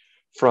came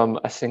from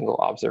a single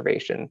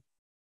observation.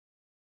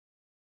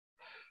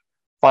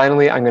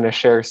 Finally, I'm going to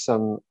share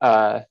some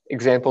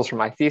examples from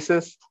my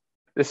thesis.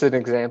 This is an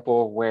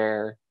example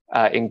where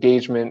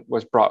engagement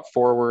was brought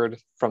forward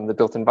from the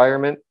built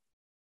environment.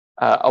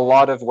 A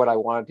lot of what I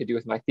wanted to do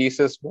with my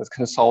thesis was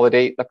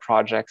consolidate the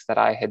projects that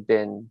I had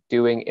been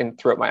doing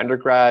throughout my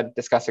undergrad,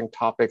 discussing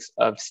topics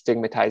of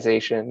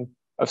stigmatization,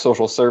 of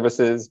social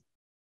services,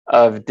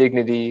 of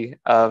dignity,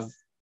 of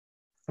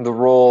the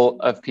role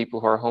of people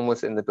who are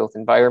homeless in the built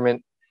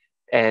environment,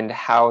 and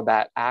how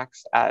that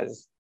acts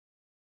as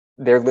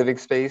their living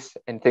space,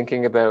 and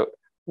thinking about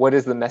what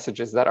is the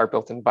messages that our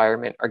built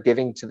environment are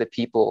giving to the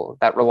people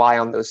that rely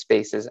on those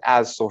spaces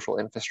as social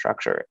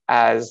infrastructure,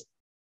 as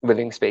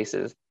living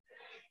spaces.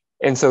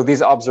 And so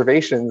these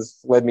observations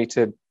led me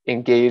to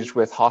engage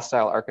with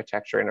hostile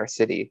architecture in our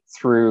city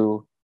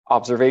through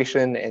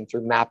observation and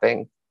through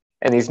mapping.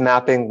 And these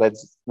mapping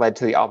led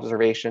to the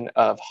observation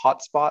of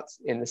hotspots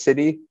in the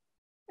city,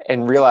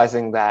 and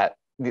realizing that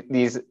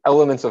these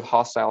elements of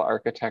hostile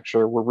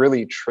architecture were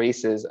really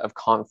traces of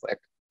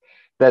conflict,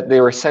 that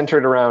they were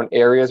centered around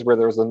areas where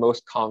there was the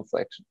most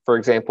conflict. For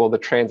example, the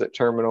transit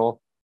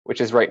terminal, which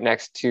is right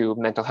next to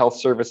mental health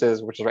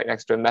services, which is right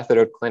next to a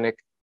methadone clinic,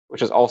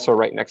 which is also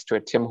right next to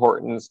a Tim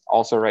Hortons,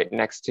 also right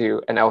next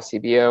to an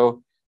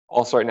LCBO,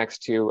 also right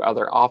next to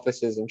other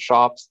offices and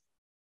shops,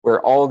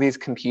 where all these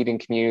competing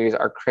communities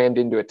are crammed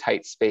into a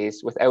tight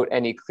space without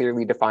any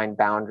clearly defined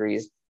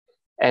boundaries,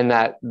 and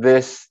that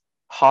this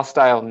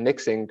hostile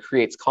mixing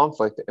creates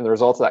conflict, and the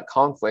result of that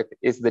conflict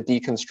is the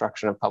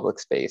deconstruction of public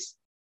space,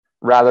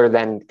 rather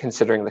than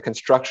considering the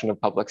construction of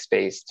public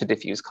space to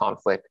diffuse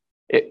conflict.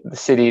 The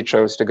city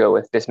chose to go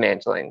with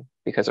dismantling,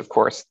 because of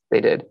course they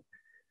did.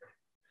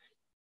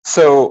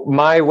 So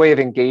my way of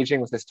engaging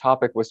with this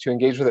topic was to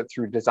engage with it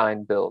through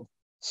design build.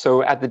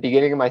 So at the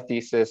beginning of my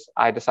thesis,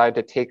 I decided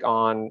to take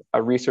on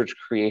a research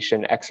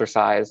creation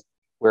exercise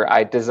where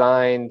I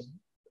designed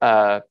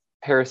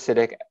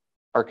parasitic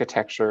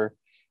architecture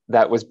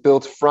that was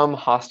built from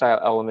hostile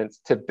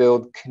elements to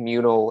build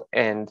communal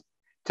and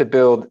to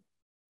build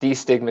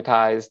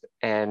destigmatized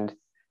and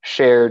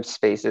shared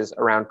spaces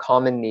around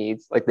common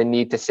needs, like the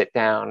need to sit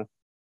down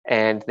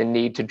and the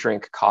need to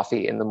drink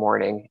coffee in the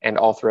morning and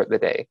all throughout the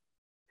day.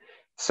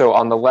 So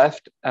on the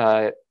left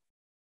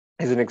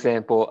is an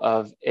example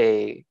of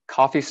a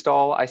coffee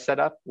stall I set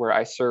up where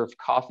I served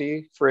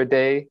coffee for a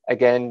day,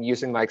 again,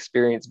 using my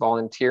experience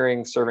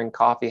volunteering, serving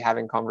coffee,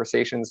 having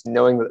conversations,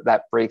 knowing that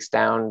that breaks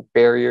down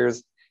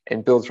barriers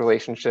and builds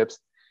relationships.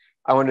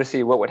 I wanted to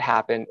see what would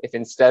happen if,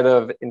 instead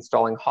of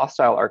installing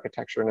hostile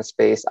architecture in a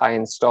space, I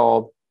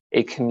installed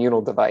a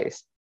communal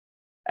device.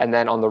 And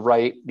then on the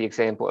right, the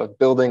example of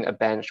building a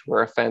bench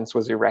where a fence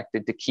was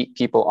erected to keep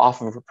people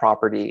off of a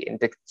property and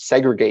to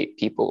segregate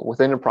people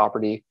within a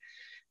property,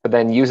 but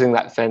then using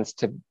that fence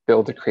to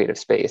build a creative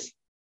space.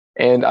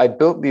 And I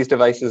built these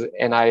devices,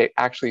 and I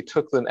actually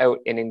took them out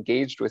and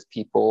engaged with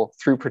people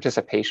through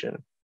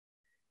participation.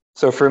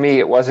 So for me,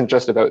 it wasn't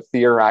just about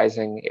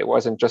theorizing. It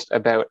wasn't just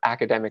about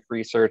academic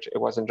research. It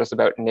wasn't just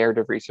about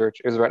narrative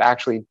research. It was about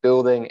actually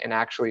building and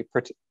actually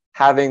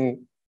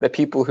having the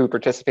people who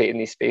participate in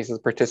these spaces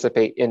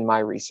participate in my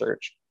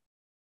research.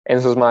 And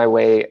this was my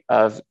way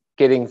of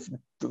getting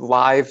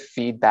live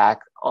feedback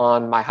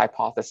on my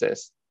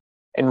hypothesis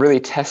and really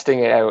testing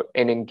it out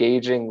and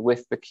engaging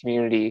with the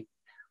community,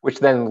 which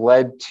then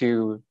led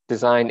to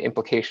design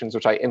implications,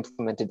 which I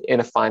implemented in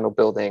a final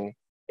building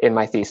in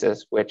my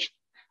thesis, which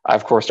I,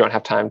 of course, don't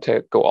have time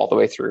to go all the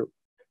way through.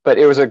 But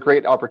it was a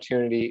great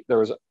opportunity. There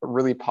was a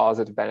really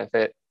positive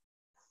benefit.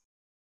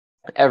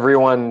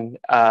 Everyone,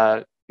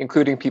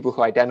 including people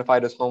who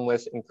identified as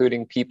homeless,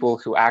 including people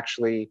who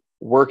actually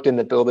worked in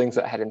the buildings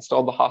that had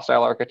installed the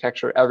hostile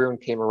architecture, everyone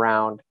came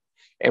around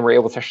and were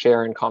able to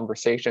share in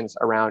conversations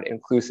around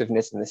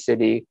inclusiveness in the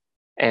city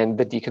and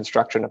the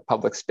deconstruction of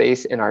public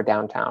space in our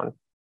downtown.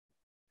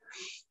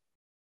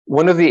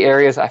 One of the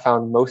areas I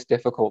found most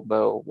difficult,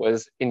 though,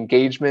 was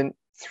engagement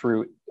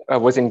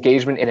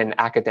in an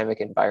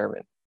academic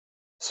environment.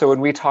 So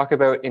when we talk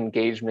about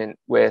engagement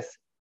with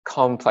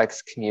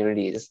complex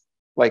communities,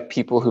 like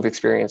people who've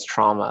experienced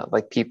trauma,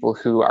 like people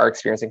who are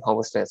experiencing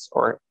homelessness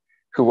or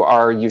who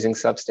are using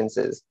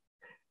substances,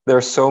 there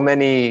are so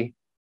many,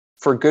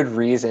 for good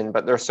reason,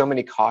 but there are so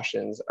many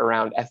cautions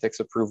around ethics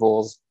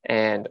approvals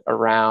and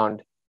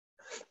around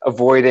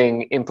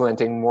avoiding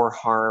implementing more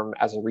harm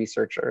as a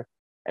researcher.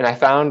 And I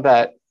found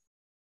that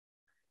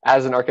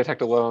as an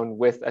architect alone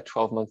with a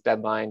 12-month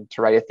deadline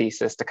to write a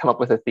thesis, to come up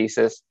with a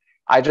thesis,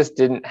 I just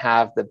didn't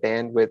have the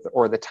bandwidth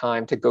or the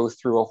time to go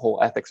through a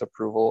whole ethics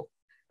approval,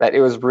 that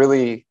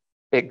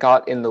it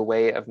got in the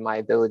way of my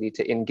ability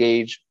to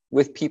engage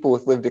with people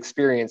with lived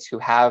experience who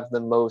have the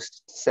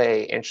most to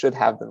say and should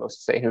have the most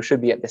to say, who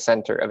should be at the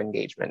center of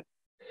engagement.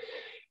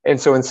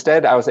 And so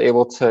instead, I was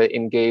able to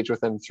engage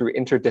with them through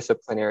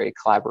interdisciplinary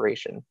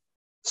collaboration.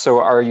 So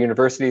our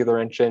university,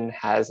 Laurentian,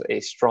 has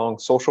a strong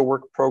social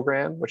work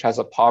program, which has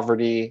a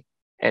poverty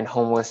and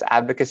homeless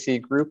advocacy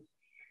group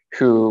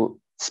who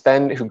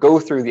go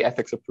through the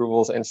ethics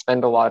approvals and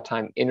spend a lot of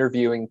time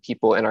interviewing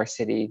people in our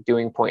city,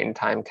 doing point in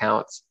time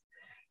counts.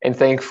 And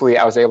thankfully,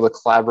 I was able to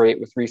collaborate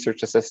with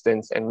research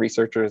assistants and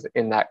researchers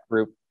in that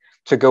group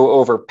to go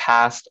over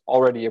past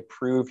already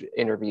approved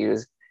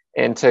interviews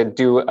and to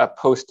do a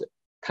post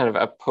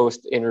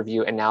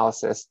interview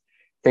analysis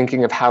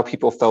thinking of how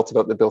people felt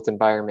about the built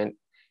environment,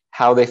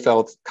 how they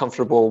felt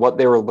comfortable, what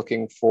they were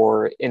looking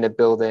for in a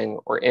building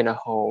or in a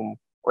home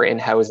or in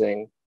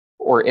housing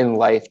or in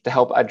life to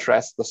help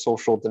address the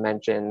social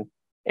dimension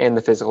and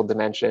the physical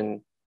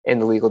dimension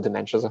and the legal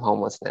dimensions of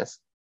homelessness.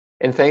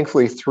 And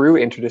thankfully, through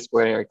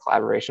interdisciplinary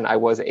collaboration, I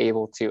was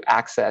able to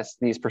access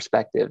these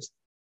perspectives,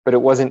 but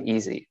it wasn't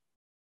easy.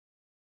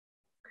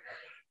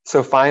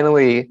 So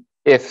finally,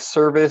 if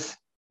service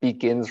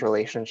begins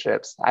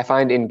relationships, I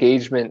find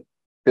engagement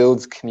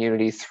builds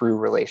community through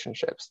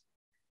relationships.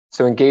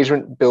 So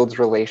engagement builds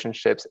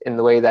relationships in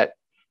the way that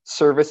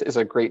service is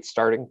a great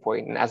starting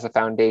point. And as a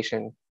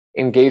foundation,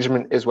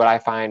 engagement is what I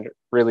find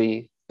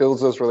really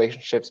builds those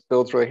relationships,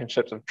 builds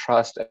relationships of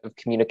trust, of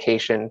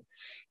communication.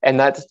 And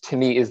that, to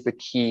me, is the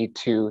key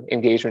to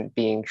engagement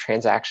being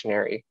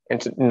transactionary and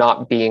to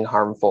not being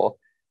harmful.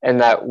 And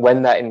that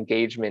when that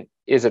engagement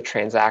is a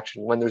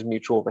transaction, when there's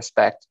mutual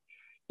respect,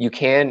 you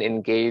can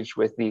engage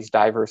with these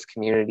diverse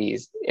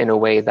communities in a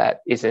way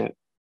that isn't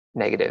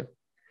negative.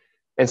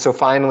 And so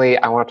finally,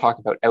 I want to talk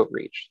about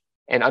outreach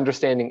and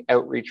understanding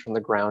outreach from the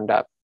ground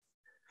up.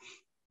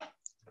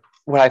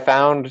 What I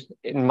found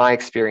in my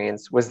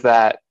experience was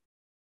that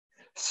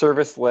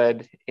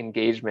service-led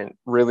engagement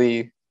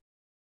really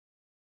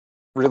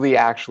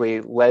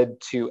actually led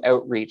to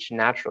outreach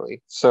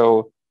naturally.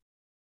 So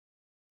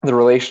the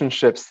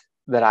relationships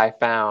that I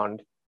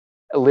found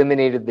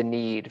eliminated the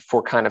need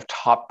for kind of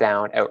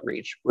top-down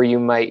outreach, where you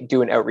might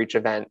do an outreach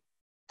event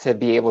to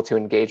be able to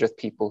engage with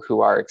people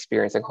who are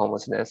experiencing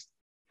homelessness.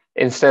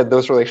 Instead,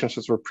 those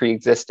relationships were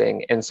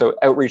pre-existing, and so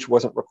outreach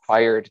wasn't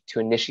required to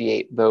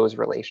initiate those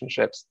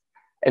relationships,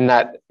 and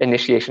that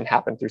initiation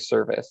happened through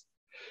service.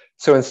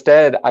 So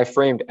instead, I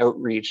framed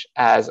outreach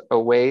as a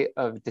way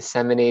of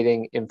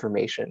disseminating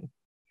information,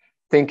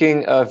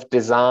 thinking of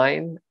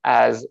design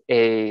as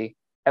an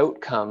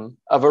outcome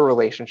of a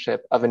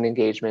relationship, of an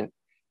engagement,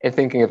 and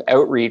thinking of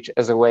outreach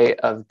as a way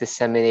of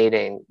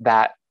disseminating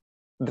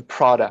the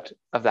product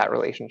of that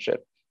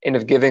relationship, and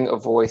of giving a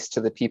voice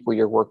to the people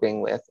you're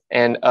working with,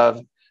 and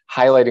of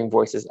highlighting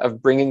voices,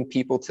 of bringing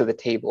people to the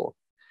table.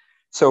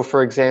 So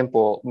for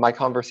example, my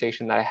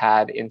conversation that I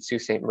had in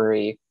Sault Ste.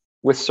 Marie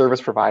with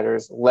service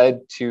providers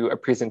led to a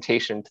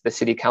presentation to the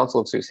City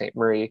Council of Sault Ste.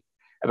 Marie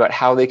about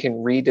how they can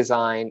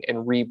redesign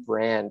and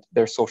rebrand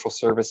their social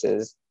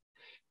services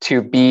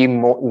to be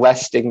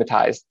less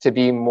stigmatized, to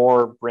be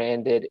more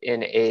branded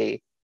in a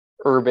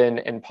urban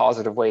and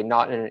positive way,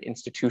 not in an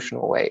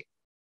institutional way.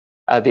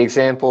 The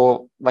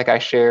example, like I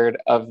shared,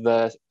 of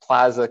the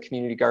Plaza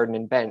Community Garden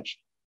and Bench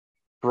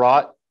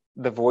brought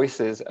the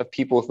voices of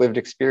people with lived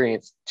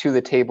experience to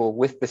the table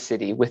with the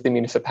city, with the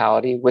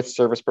municipality, with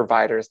service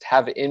providers to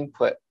have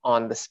input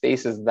on the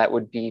spaces that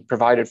would be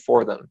provided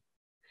for them.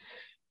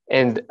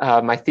 And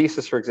my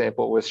thesis, for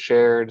example, was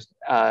shared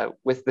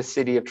with the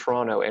City of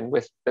Toronto and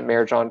with the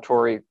Mayor John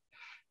Tory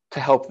to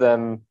help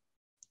them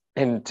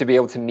and to be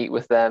able to meet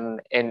with them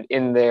and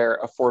in their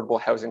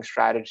affordable housing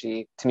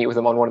strategy, to meet with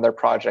them on one of their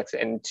projects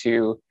and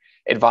to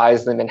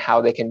advise them in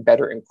how they can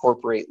better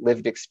incorporate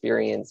lived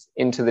experience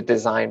into the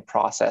design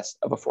process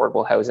of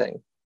affordable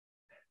housing.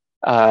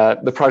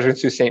 The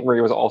project in Sault Ste.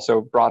 Marie was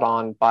also brought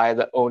on by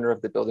the owner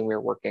of the building we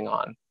were working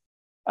on.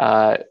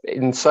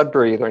 In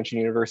Sudbury, Laurentian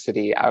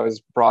University, I was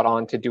brought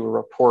on to do a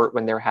report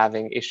when they were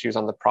having issues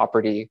on the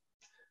property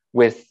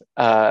with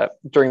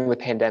during the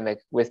pandemic,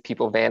 with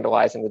people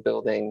vandalizing the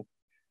building,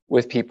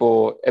 with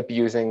people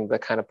abusing the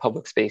kind of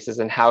public spaces,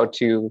 and how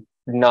to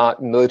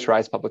not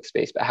militarize public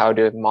space, but how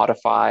to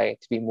modify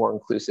to be more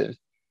inclusive.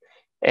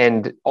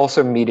 And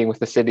also meeting with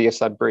the City of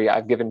Sudbury,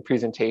 I've given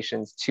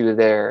presentations to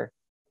their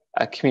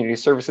Community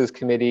Services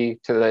Committee,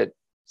 to the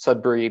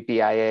Sudbury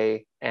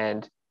BIA,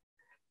 and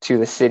to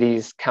the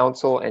city's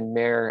council and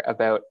mayor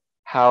about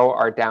how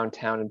our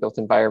downtown and built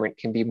environment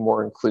can be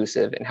more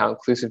inclusive and how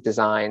inclusive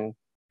design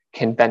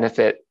can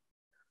benefit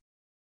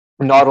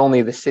not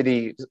only the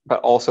city,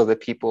 but also the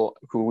people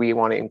who we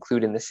want to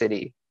include in the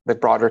city, the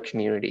broader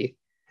community.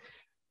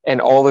 And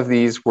all of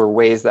these were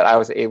ways that I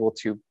was able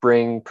to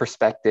bring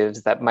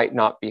perspectives that might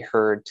not be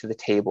heard to the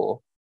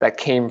table, that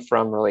came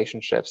from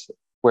relationships,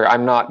 where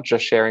I'm not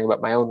just sharing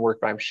about my own work,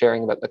 but I'm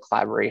sharing about the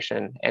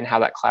collaboration and how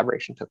that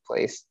collaboration took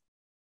place.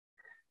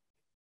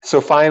 So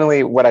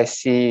finally, what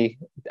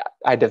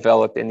I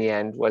developed in the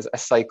end was a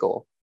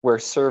cycle where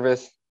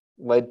service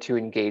led to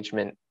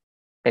engagement,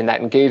 and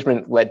that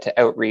engagement led to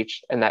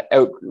outreach, and that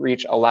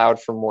outreach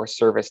allowed for more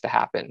service to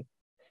happen.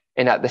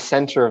 And at the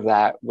center of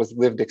that was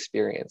lived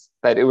experience,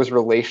 that it was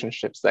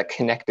relationships that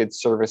connected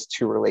service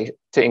to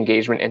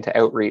engagement and to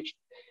outreach.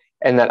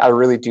 And that I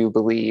really do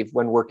believe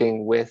when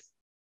working with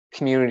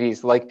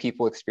communities like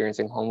people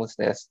experiencing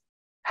homelessness,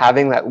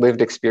 having that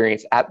lived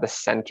experience at the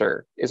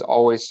center is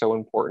always so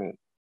important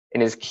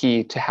and is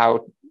key to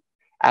how,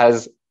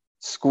 as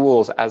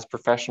schools, as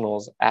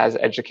professionals, as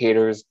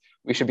educators,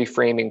 we should be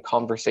framing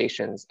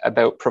conversations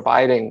about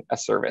providing a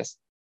service,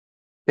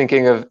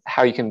 thinking of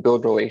how you can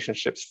build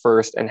relationships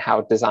first and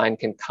how design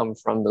can come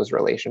from those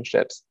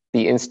relationships,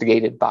 be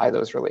instigated by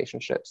those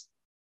relationships.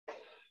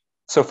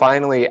 So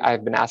finally,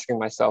 I've been asking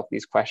myself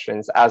these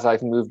questions as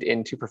I've moved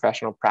into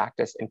professional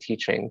practice and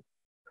teaching.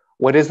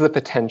 What is the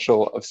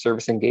potential of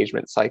service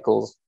engagement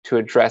cycles to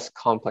address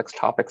complex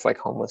topics like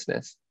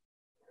homelessness?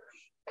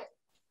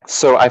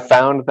 So I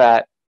found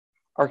that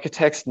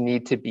architects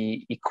need to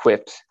be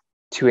equipped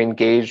to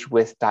engage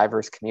with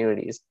diverse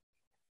communities.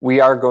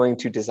 We are going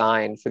to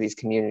design for these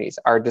communities.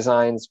 Our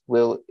designs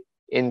will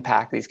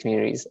impact these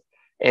communities,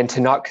 and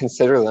to not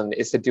consider them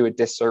is to do a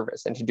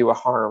disservice and to do a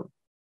harm.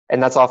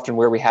 And that's often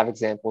where we have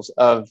examples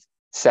of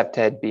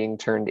CPTED being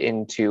turned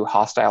into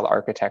hostile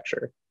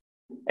architecture.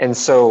 And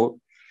so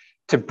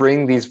to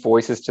bring these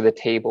voices to the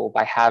table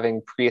by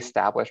having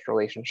pre-established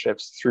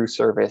relationships through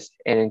service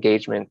and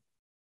engagement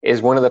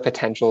is one of the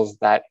potentials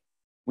that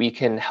we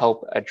can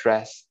help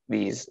address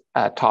these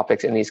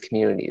topics in these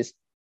communities.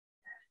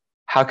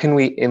 How can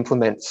we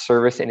implement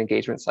service and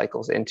engagement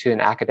cycles into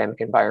an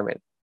academic environment?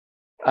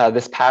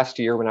 This past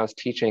year, when I was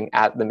teaching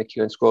at the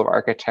McEwen School of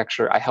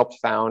Architecture, I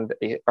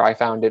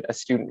founded a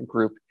student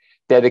group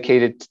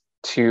dedicated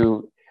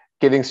to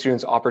giving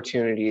students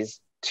opportunities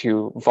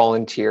to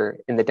volunteer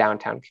in the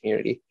downtown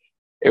community.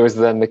 It was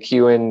the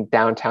McEwen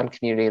Downtown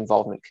Community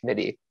Involvement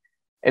Committee.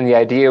 And the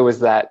idea was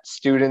that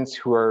students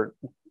who are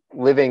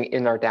living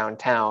in our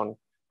downtown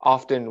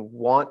often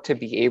want to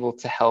be able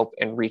to help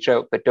and reach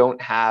out, but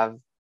don't have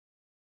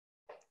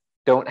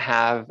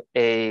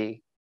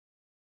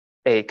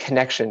a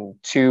connection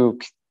to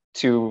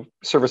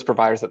service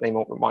providers that they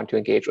want to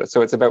engage with.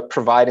 So it's about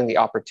providing the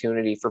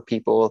opportunity for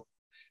people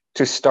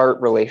to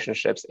start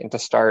relationships and to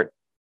start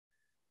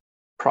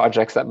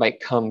projects that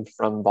might come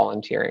from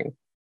volunteering.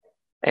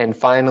 And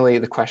finally,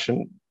 the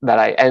question that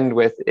I end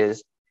with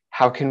is,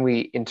 how can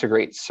we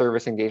integrate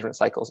service engagement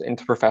cycles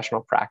into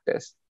professional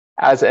practice?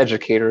 As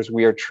educators,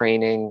 we are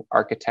training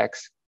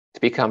architects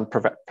to become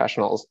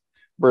professionals.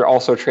 We're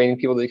also training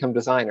people to become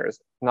designers.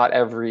 Not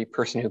every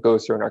person who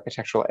goes through an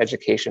architectural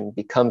education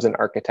becomes an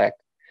architect,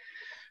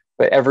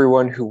 but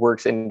everyone who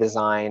works in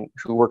design,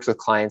 who works with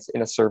clients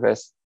in a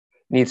service,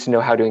 needs to know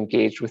how to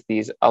engage with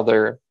these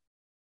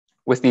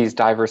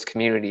diverse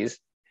communities.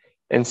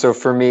 And so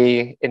for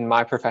me, in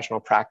my professional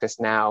practice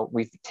now,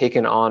 we've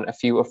taken on a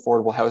few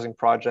affordable housing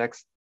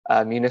projects,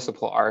 a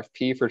municipal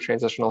RFP for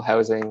transitional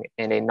housing,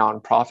 and a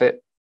nonprofit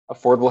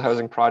affordable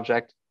housing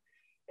project.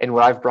 And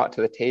what I've brought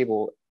to the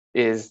table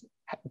is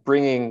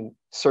bringing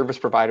service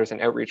providers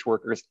and outreach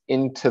workers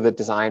into the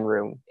design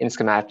room in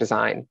schematic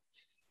design,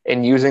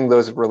 and using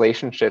those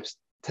relationships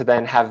to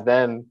then have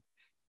them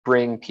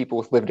bring people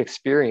with lived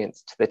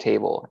experience to the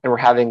table. And we're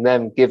having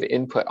them give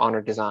input on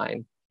our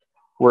design.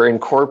 We're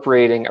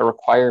incorporating a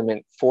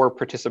requirement for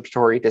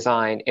participatory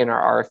design in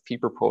our RFP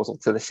proposal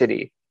to the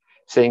city,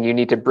 saying you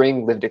need to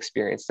bring lived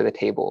experience to the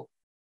table.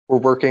 We're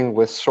working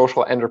with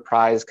social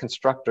enterprise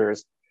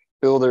constructors,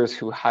 builders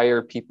who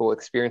hire people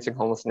experiencing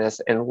homelessness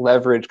and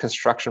leverage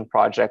construction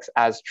projects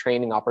as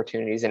training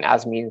opportunities and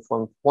as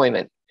meaningful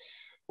employment.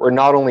 We're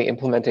not only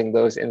implementing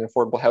those in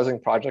affordable housing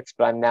projects,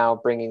 but I'm now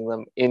bringing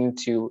them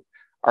into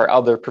our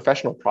other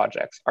professional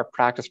projects, our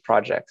practice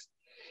projects,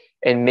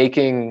 and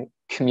making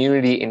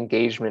community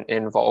engagement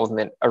and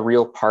involvement a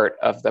real part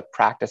of the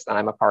practice that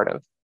I'm a part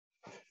of.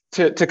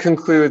 To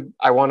conclude,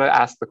 I want to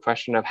ask the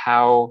question of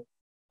how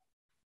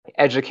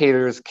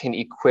educators can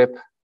equip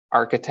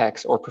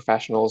architects or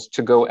professionals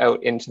to go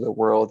out into the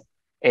world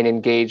and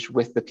engage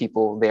with the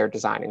people they're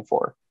designing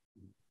for.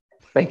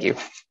 Thank you.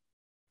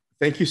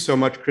 Thank you so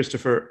much,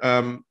 Christopher.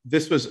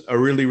 This was a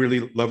really,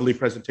 really lovely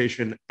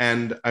presentation.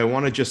 And I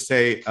want to just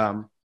say,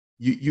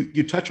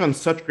 you touch on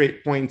such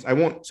great points. I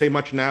won't say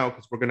much now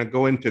because we're going to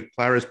go into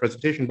Clara's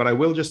presentation, but I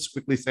will just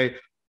quickly say,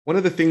 one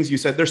of the things you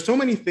said, there's so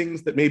many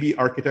things that maybe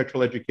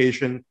architectural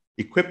education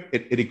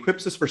it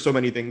equips us for so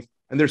many things.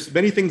 And there's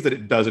many things that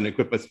it doesn't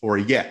equip us for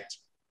yet.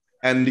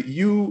 And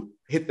you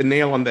hit the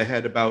nail on the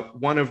head about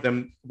one of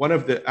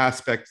the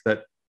aspects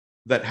that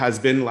has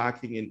been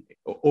lacking in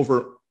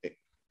over,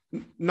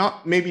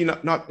 not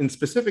in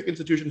specific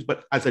institutions,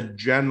 but as a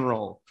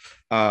general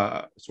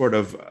sort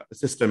of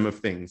system of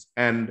things.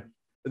 And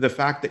the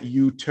fact that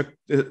you took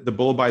the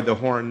bull by the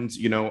horns,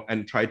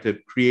 and tried to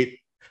create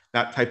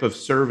that type of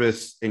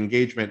service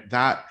engagement,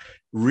 that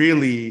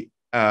really,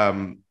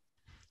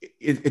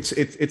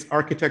 it's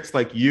architects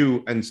like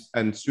you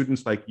and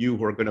students like you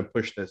who are going to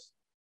push this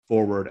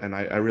forward. And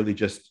I really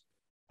just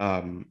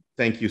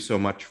thank you so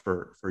much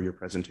for your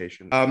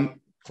presentation.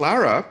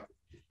 Clara,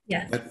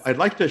 yes. I'd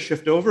like to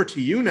shift over to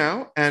you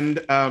now,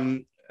 and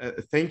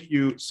thank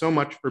you so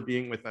much for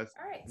being with us.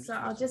 All right, so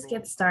I'll just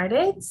get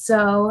started.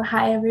 So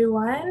hi,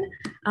 everyone.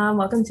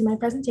 Welcome to my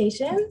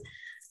presentation.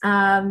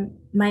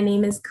 My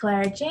name is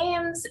Clara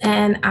James,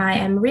 and I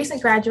am a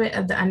recent graduate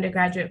of the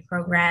undergraduate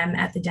program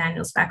at the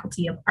Daniels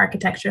Faculty of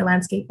Architecture,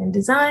 Landscape, and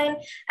Design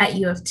at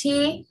U of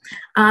T.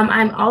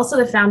 I'm also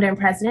the founder and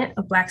president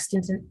of Black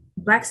Students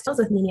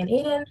with Nene and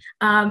Aiden.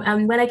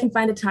 And when I can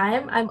find the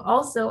time, I'm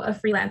also a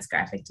freelance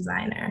graphic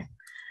designer.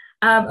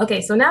 Okay,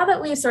 so now that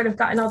we've sort of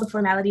gotten all the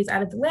formalities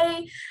out of the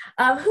way,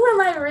 who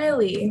am I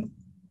really?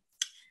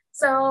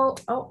 So,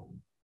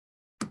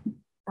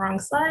 wrong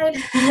slide.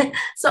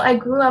 So I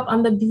grew up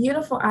on the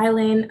beautiful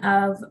island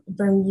of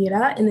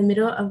Bermuda in the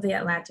middle of the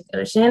Atlantic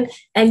Ocean.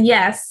 And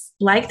yes,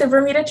 like the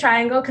Bermuda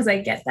Triangle, because I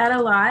get that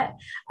a lot,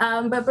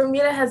 but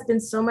Bermuda has been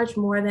so much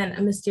more than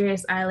a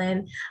mysterious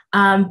island,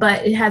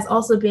 but it has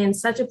also been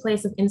such a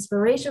place of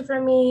inspiration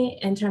for me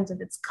in terms of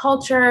its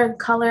culture,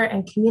 color,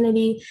 and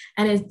community,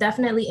 and it's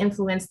definitely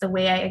influenced the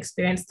way I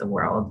experience the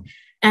world.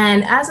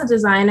 And as a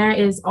designer,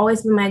 it has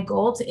always been my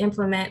goal to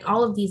implement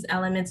all of these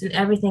elements in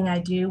everything I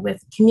do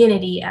with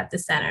community at the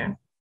center.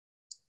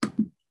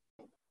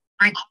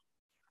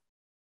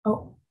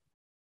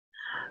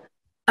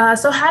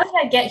 So how did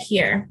I get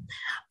here?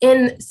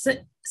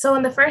 So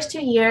in the first 2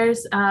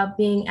 years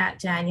being at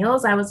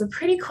Daniels, I was a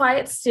pretty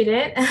quiet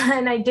student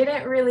and I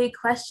didn't really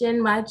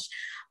question much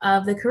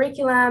of the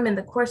curriculum and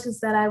the courses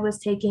that I was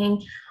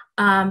taking.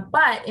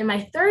 But in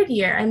my third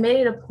year, I made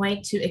it a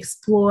point to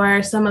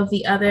explore some of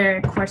the other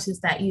courses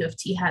that U of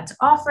T had to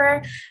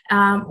offer,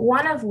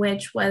 one of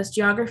which was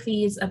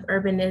geographies of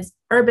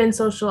urban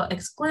social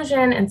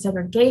exclusion and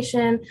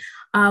segregation,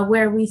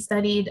 where we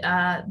studied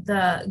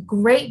the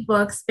great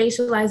book,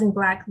 Spatializing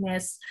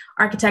Blackness,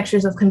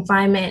 Architectures of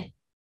Confinement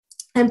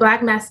and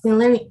Black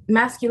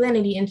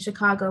Masculinity in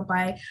Chicago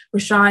by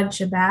Rashad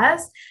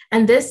Shabazz.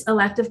 And this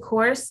elective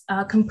course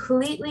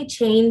completely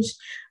changed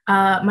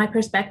my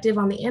perspective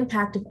on the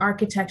impact of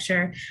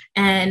architecture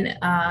and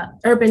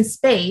urban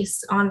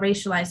space on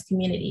racialized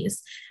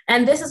communities.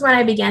 And this is when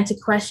I began to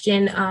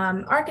question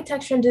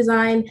architecture and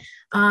design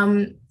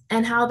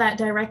and how that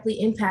directly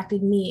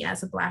impacted me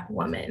as a Black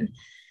woman.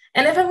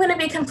 And if I'm going to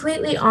be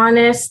completely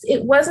honest,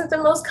 it wasn't the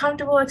most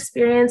comfortable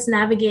experience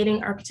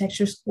navigating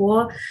architecture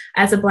school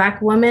as a Black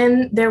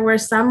woman. There were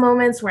some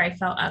moments where I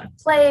felt out of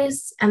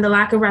place, and the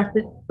lack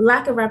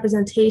of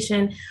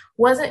representation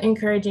wasn't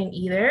encouraging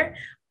either.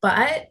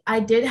 But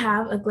I did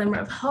have a glimmer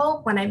of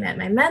hope when I met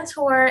my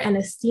mentor and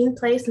esteemed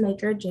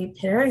placemaker, Jay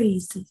Pitter, who you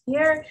see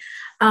here,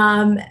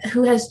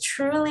 who has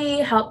truly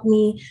helped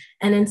me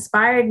and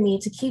inspired me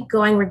to keep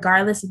going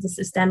regardless of the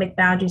systemic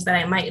boundaries that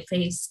I might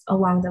face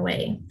along the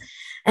way.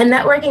 And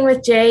networking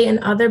with Jay and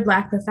other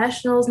Black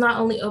professionals not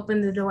only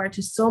opened the door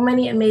to so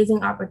many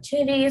amazing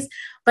opportunities,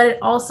 but it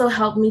also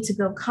helped me to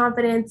build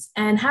confidence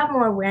and have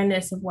more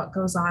awareness of what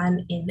goes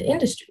on in the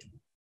industry.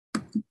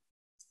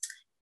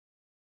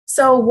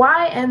 So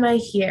why am I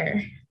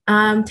here?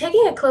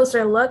 Taking a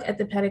closer look at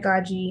the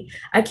pedagogy,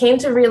 I came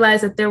to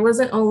realize that there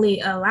wasn't only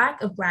a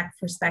lack of Black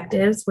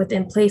perspectives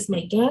within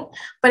placemaking,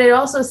 but it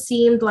also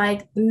seemed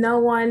like no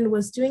one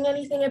was doing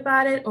anything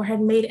about it or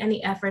had made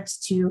any efforts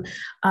to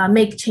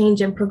make change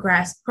and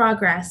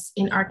progress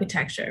in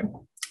architecture.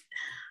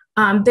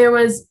 There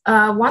was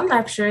one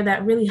lecture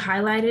that really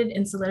highlighted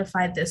and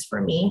solidified this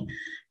for me.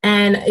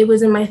 And it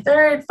was in my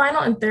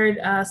final and third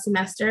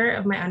semester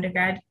of my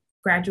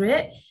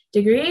undergraduate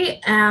degree.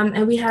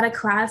 And we had a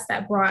class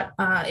that brought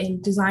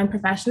in design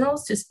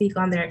professionals to speak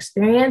on their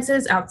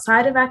experiences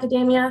outside of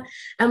academia.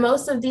 And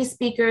most of these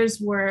speakers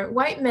were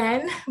white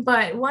men,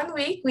 but one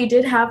week we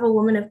did have a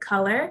woman of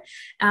color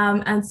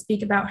and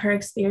speak about her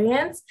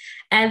experience.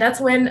 And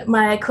that's when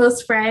my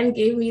close friend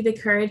gave me the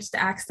courage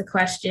to ask the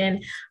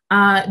question,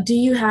 do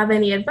you have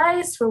any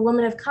advice for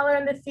women of color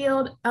in the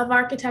field of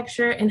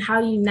architecture, and how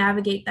do you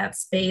navigate that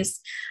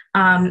space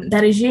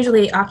that is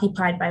usually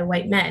occupied by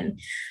white men?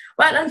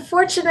 But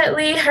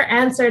unfortunately, her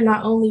answer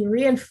not only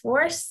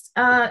reinforced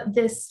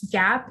this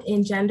gap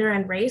in gender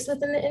and race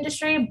within the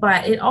industry,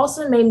 but it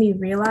also made me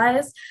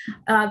realize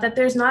that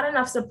there's not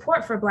enough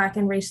support for Black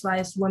and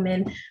racialized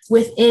women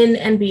within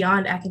and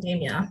beyond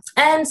academia.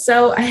 And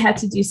so I had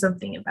to do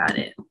something about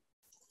it.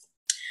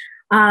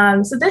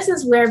 So this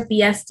is where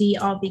BSD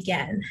all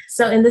began.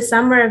 So in the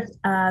summer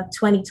of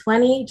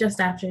 2020, just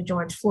after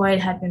George Floyd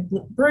had been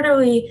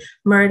brutally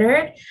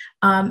murdered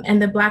and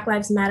the Black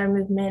Lives Matter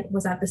movement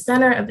was at the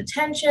center of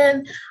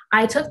attention,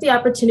 I took the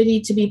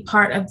opportunity to be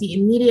part of the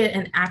immediate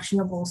and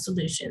actionable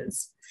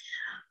solutions.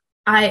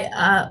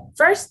 I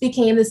first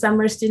became the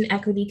Summer Student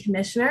Equity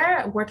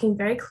Commissioner, working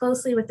very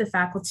closely with the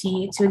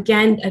faculty to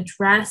again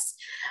address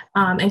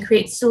and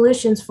create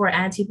solutions for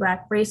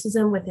anti-Black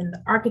racism within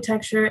the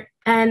architecture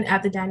and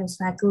at the Daniels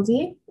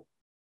faculty.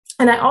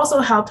 And I also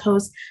helped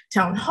host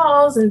town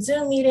halls and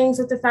Zoom meetings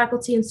with the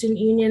faculty and student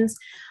unions.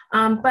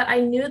 But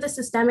I knew the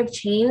systemic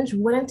change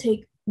would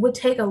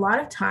take a lot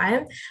of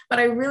time, but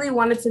I really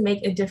wanted to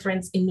make a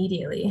difference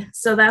immediately.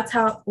 So that's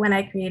when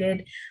I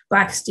created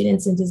Black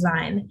Students in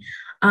Design.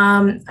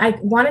 I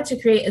wanted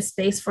to create a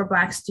space for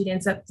Black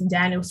students at the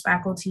Daniels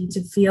faculty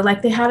to feel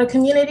like they had a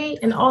community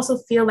and also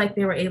feel like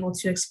they were able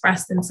to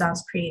express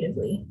themselves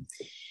creatively.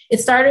 It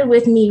started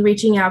with me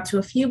reaching out to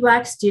a few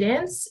Black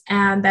students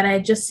that I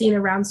had just seen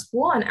around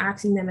school and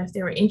asking them if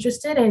they were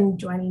interested in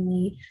joining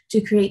me to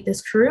create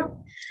this crew.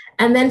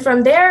 And then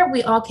from there,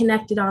 we all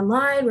connected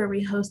online, where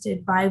we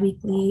hosted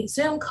bi-weekly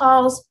Zoom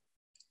calls,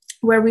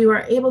 where we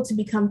were able to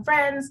become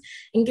friends,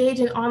 engage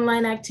in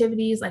online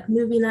activities like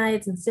movie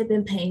nights and sip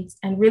and paints,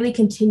 and really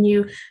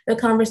continue the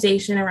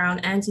conversation around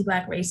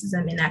anti-Black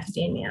racism in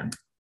academia.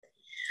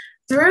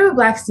 Through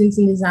Black Students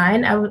in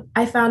Design,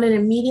 I found an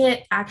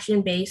immediate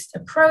action-based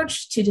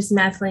approach to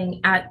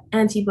dismantling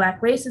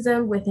anti-Black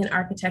racism within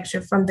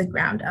architecture from the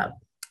ground up.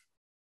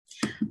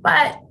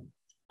 But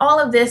all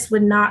of this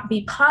would not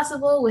be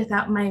possible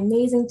without my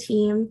amazing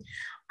team.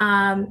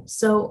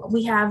 So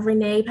we have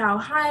Renee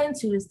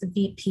Powell-Hines, who is the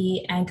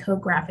VP and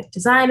co-graphic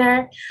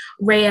designer,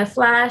 Rhea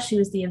Flash, who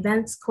is the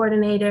events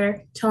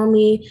coordinator,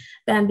 Tomi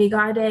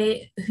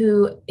Bambigade,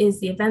 who is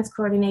the events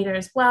coordinator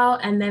as well,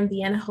 and then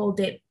Vienna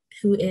Holdit,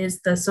 who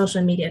is the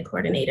social media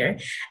coordinator.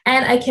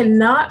 And I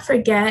cannot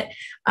forget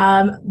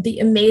the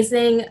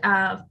amazing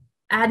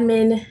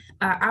admin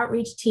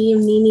outreach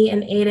team, Nene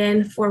and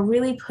Aiden, for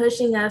really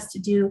pushing us to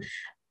do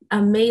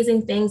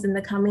amazing things in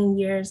the coming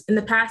years, in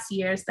the past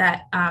years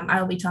that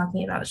I will be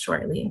talking about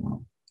shortly.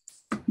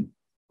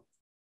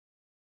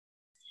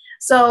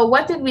 So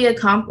what did we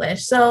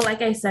accomplish? So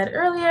like I said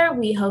earlier,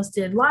 we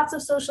hosted lots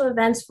of social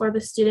events for the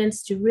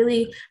students to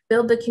really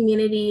build the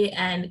community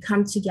and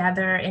come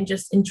together and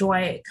just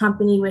enjoy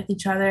company with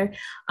each other.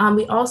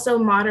 We also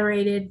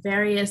moderated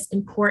various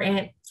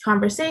important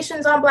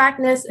conversations on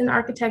Blackness in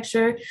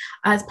architecture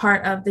as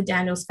part of the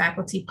Daniels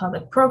Faculty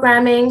Public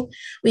Programming.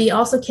 We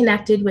also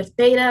connected with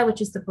BETA, which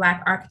is the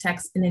Black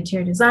Architects and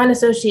Interior Design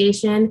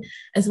Association,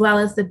 as well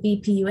as the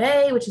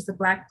BPUA, which is the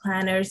Black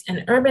Planners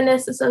and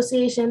Urbanists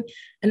Association,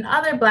 and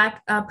other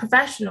Black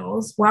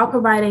professionals, while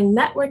providing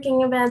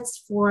networking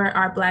events for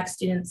our Black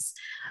students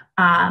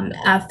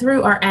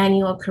through our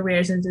annual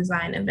Careers in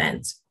Design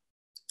event.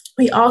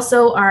 We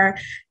also are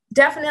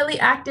definitely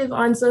active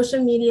on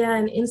social media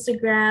and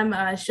Instagram,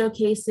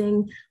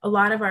 showcasing a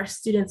lot of our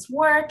students'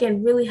 work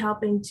and really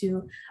helping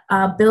to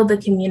build the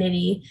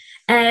community.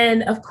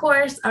 And of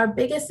course, our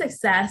biggest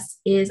success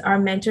is our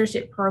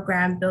mentorship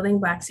program, Building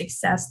Black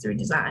Success Through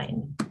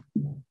Design.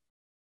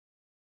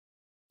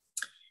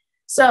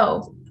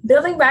 So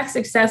Building Black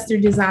Success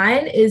Through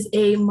Design is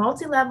a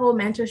multi-level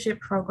mentorship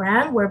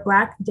program where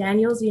Black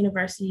Daniels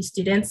University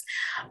students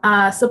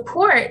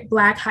support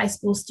Black high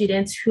school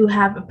students who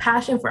have a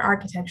passion for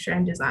architecture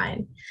and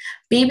design.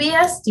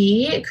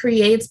 BBSD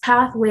creates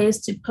pathways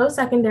to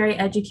post-secondary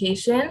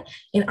education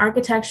in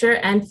architecture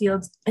and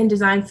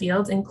design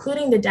fields,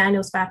 including the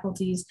Daniels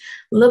faculty's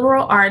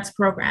liberal arts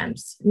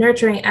programs,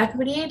 nurturing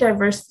equity,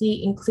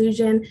 diversity,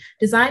 inclusion,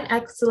 design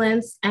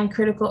excellence, and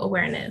critical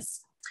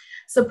awareness.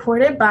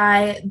 Supported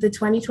by the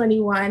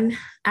 2021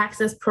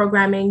 Access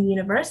Programming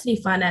University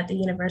Fund at the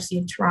University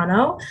of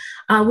Toronto,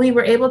 we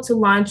were able to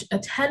launch a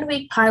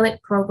 10-week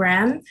pilot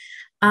program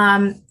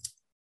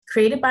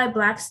created by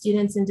Black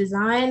students in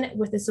design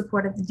with the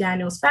support of the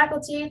Daniels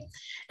faculty.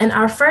 And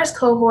our first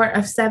cohort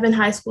of 7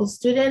 high school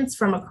students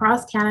from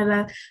across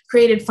Canada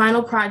created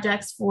final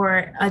projects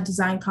for a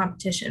design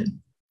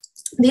competition.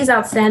 These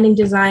outstanding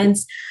design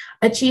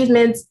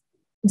achievements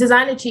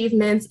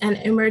and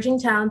emerging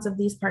talents of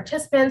these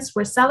participants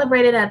were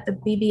celebrated at the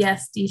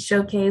BBSD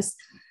showcase,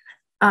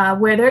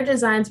 where their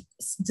design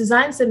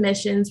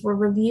submissions were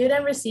reviewed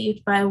and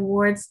received by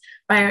awards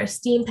by our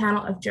esteemed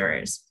panel of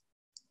jurors.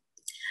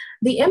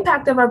 The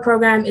impact of our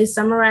program is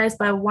summarized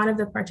by one of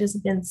the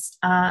participants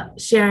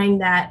sharing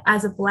that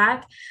as a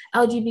Black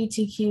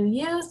LGBTQ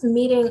youth,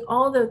 meeting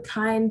all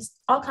kinds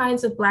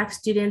of Black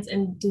students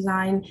and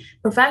design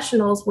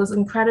professionals was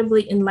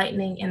incredibly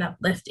enlightening and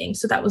uplifting.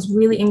 So that was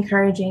really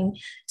encouraging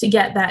to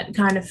get that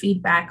kind of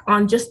feedback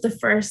on just the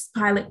first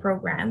pilot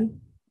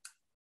program.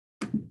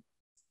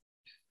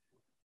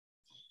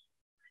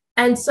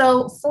 And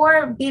so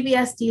for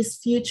BBSD's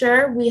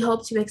future, we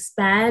hope to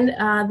expand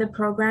the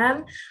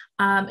program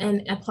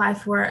and apply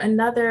for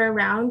another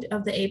round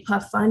of the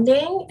APUF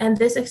funding. And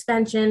this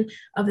expansion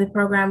of the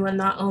program will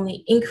not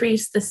only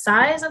increase the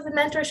size of the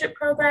mentorship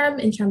program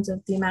in terms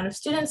of the amount of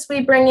students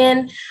we bring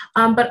in,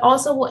 but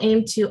also will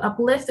aim to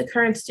uplift the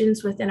current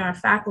students within our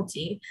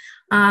faculty.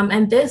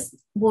 And this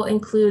will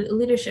include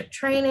leadership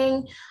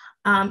training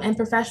and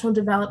professional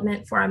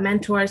development for our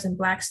mentors and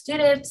Black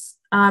students,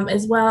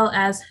 as well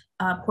as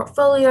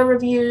portfolio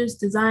reviews,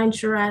 design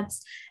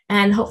charrettes,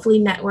 and hopefully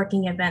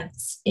networking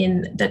events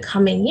in the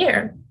coming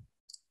year.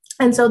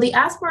 And so the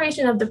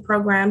aspiration of the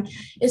program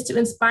is to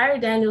inspire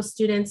Daniels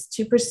students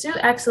to pursue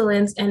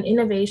excellence and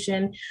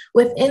innovation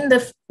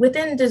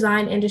within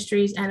design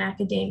industries and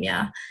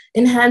academia,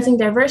 enhancing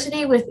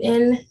diversity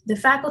within the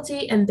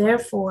faculty and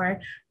therefore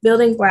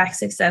building Black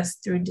success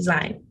through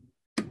design.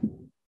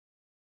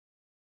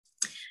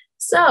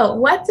 So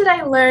what did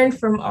I learn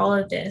from all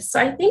of this? So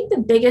I think the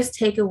biggest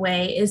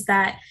takeaway is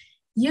that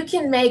you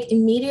can make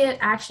immediate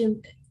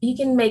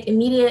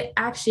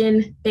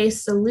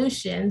action-based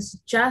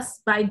solutions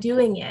just by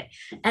doing it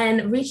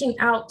and reaching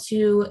out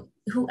to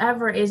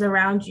whoever is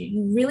around you.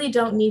 You really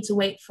don't need to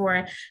wait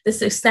for the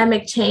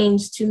systemic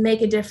change to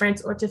make a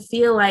difference or to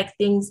feel like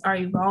things are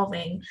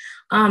evolving.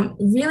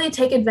 Really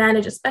take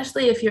advantage,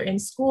 especially if you're in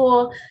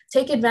school,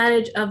 take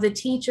advantage of the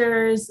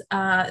teachers,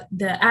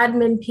 the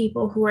admin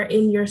people who are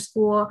in your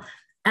school,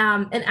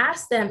 and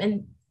ask them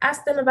and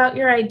ask them about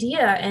your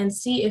idea and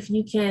see if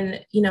you can,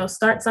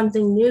 start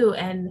something new,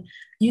 and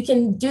you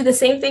can do the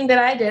same thing that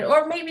I did,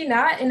 or maybe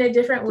not, in a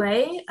different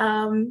way.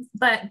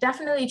 But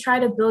definitely try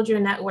to build your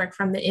network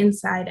from the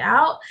inside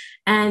out,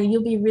 and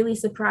you'll be really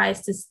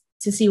surprised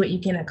to see what you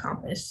can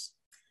accomplish.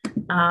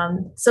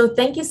 So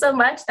thank you so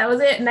much. That was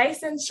it.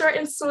 Nice and short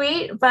and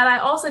sweet. But I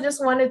also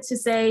just wanted to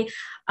say,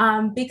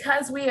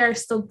 because we are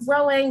still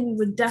growing, we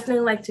would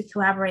definitely like to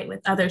collaborate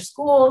with other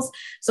schools.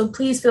 So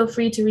please feel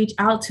free to reach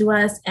out to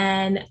us,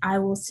 and I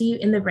will see you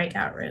in the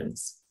breakout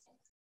rooms.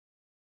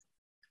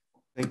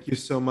 Thank you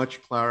so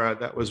much, Clara.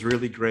 That was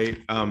really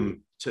great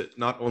to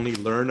not only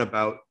learn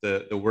about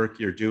the work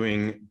you're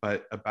doing,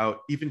 but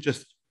about even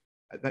just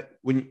that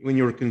when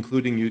you were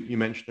concluding, you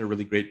mentioned a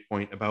really great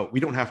point about we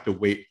don't have to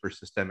wait for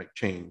systemic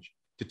change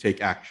to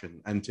take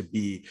action and to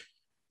be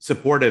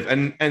supportive.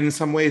 And in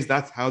some ways,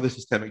 that's how the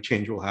systemic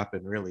change will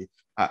happen, really.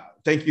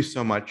 Thank you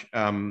so much.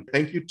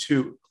 Thank you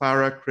to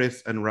Clara,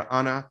 Chris, and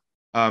Ra'ana.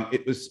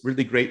 It was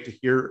really great to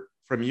hear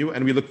from you,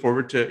 and we look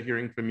forward to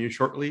hearing from you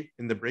shortly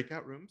in the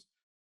breakout rooms.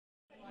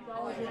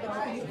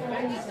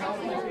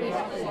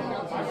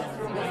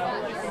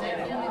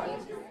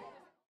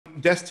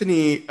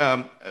 Destiny,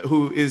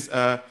 who is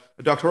a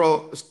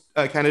doctoral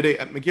candidate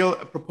at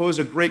McGill, proposed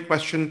a great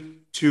question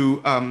to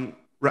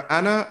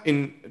Ra'ana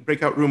in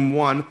breakout room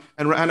 1.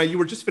 And Ra'ana, you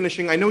were just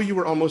finishing. I know you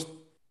were almost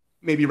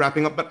maybe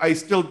wrapping up, but I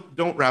still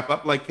don't wrap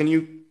up. Like, can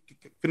you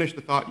finish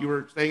the thought you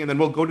were saying? And then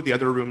we'll go to the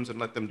other rooms and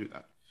let them do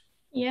that.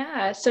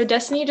 Yeah, so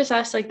Destiny just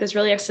asked like this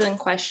really excellent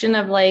question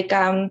of like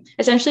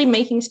essentially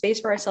making space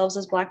for ourselves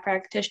as Black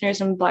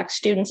practitioners and Black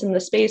students in the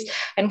space,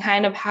 and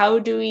kind of how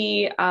do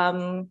we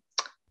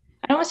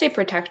I don't want to say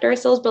protect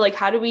ourselves, but like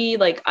how do we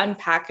like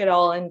unpack it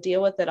all and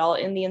deal with it all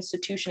in the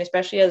institution,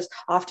 especially as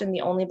often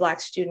the only Black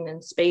student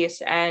in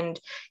space, and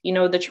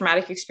the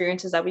traumatic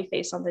experiences that we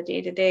face on the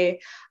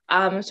day-to-day.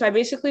 So I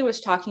basically was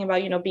talking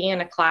about being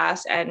in a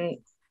class and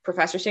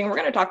professor saying, we're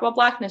going to talk about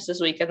Blackness this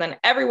week. And then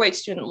every white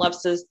student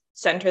loves to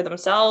center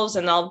themselves.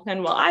 And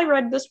well, I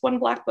read this one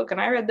Black book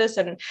and I read this.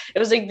 And it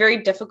was like very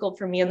difficult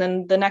for me. And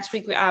then the next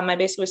week, I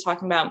basically was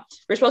talking about,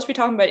 we're supposed to be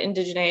talking about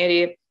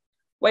indigeneity.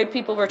 White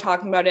people were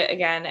talking about it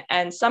again.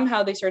 And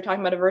somehow they started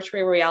talking about a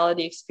virtual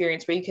reality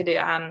experience where you could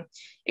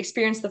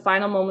experience the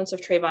final moments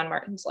of Trayvon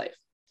Martin's life.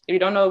 If you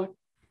don't know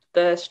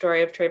the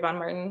story of Trayvon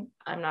Martin,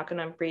 I'm not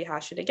going to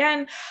rehash it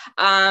again.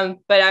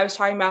 But I was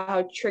talking about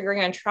how triggering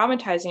and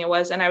traumatizing it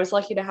was. And I was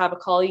lucky to have a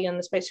colleague in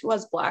the space who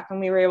was Black,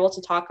 and we were able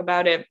to talk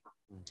about it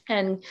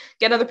and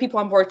get other people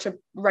on board to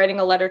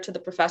writing a letter to the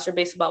professor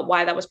based about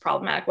why that was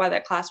problematic, why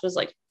that class was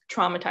like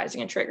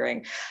traumatizing and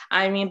triggering.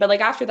 But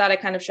like after that, I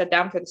kind of shut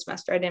down for the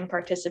semester. I didn't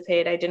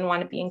participate. I didn't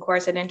want to be in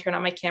course. I didn't turn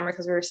on my camera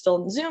because we were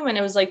still in Zoom. And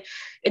it was like,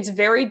 it's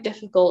very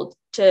difficult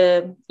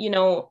to,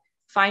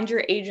 find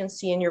your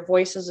agency and your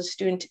voice as a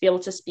student to be able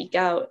to speak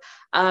out.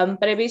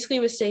 But I basically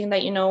was saying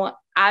that,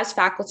 as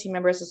faculty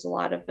members, as a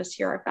lot of us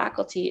here are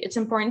faculty, it's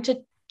important to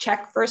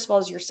check first of all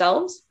as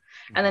yourselves,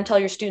 and then tell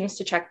your students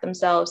to check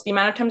themselves. The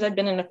amount of times I've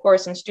been in a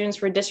course and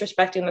students were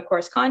disrespecting the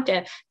course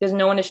content because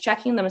no one is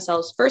checking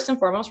themselves. First and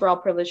foremost, we're all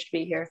privileged to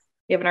be here.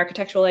 We have an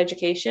architectural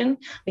education.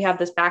 We have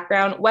this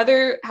background,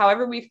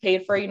 however we've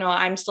paid for,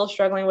 I'm still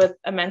struggling with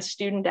immense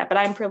student debt, but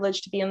I'm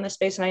privileged to be in this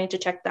space and I need to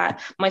check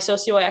that. My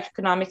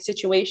socioeconomic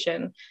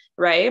situation,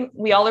 right?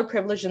 We all are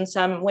privileged in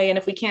some way. And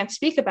if we can't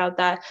speak about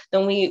that,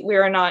 then we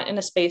are not in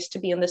a space to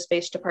be in this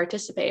space to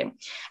participate.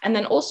 And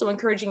then also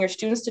encouraging your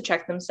students to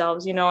check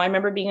themselves. I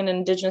remember being in an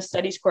Indigenous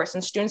studies course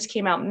and students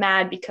came out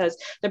mad because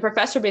the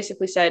professor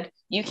basically said,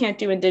 you can't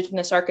do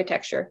Indigenous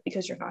architecture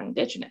because you're not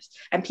Indigenous.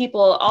 And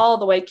all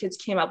the white kids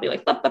came out be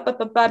like,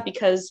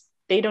 because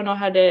they don't know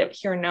how to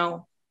hear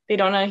no. They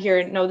don't know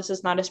hear, no, this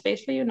is not a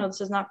space for you. No,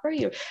 this is not for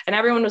you. And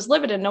everyone was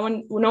livid and no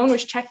one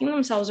was checking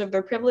themselves or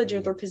their privilege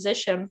or their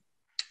position.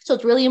 So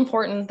it's really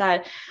important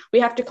that we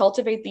have to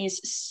cultivate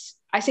these,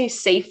 I say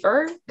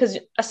safer, because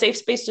a safe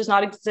space does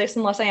not exist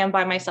unless I am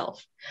by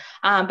myself,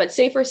 but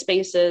safer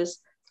spaces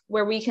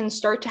where we can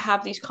start to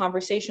have these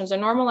conversations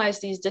and normalize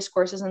these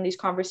discourses and these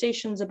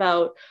conversations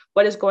about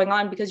what is going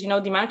on. Because, the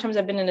amount of times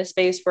I've been in a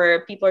space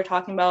where people are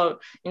talking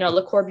about,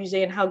 Le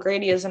Corbusier and how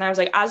great he is. And I was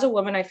like, as a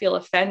woman, I feel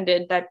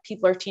offended that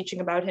people are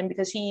teaching about him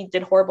because he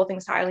did horrible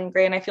things to Eileen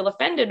Gray. And I feel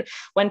offended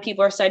when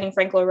people are citing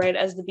Frank Lloyd Wright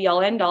as the be all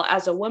end all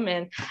as a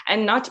woman.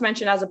 And not to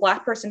mention as a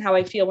Black person, how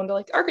I feel when they're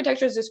like,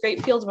 architecture is this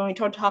great field, when we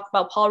don't talk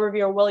about Paul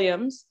Revere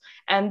Williams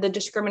and the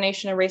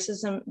discrimination and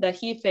racism that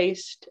he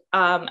faced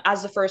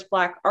as the first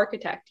Black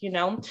architect.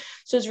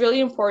 So it's really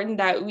important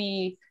that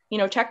we,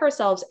 check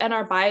ourselves and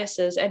our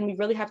biases, and we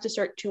really have to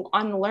start to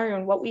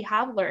unlearn what we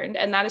have learned.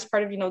 And that is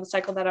part of, the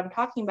cycle that I'm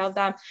talking about,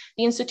 that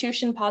the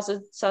institution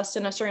posits us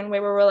in a certain way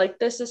where we're like,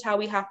 this is how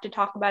we have to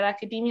talk about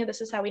academia.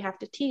 This is how we have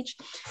to teach.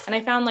 And I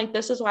found like,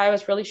 this is why I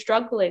was really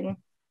struggling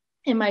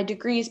in my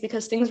degrees,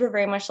 because things were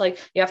very much like,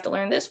 you have to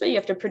learn this way, you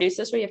have to produce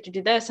this way, you have to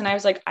do this. And I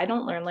was like, I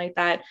don't learn like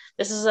that.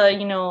 This is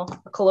a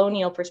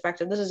colonial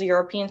perspective. This is a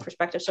European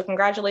perspective. So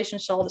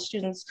congratulations to all the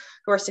students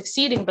who are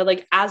succeeding. But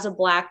like, as a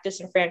Black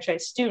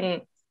disenfranchised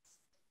student,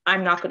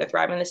 I'm not going to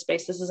thrive in this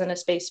space. This isn't a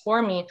space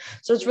for me.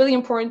 So it's really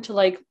important to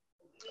like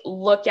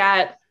look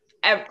at,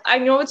 I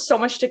know it's so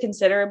much to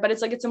consider, but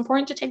it's like, it's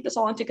important to take this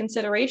all into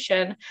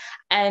consideration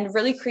and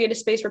really create a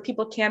space where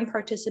people can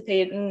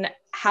participate, and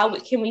how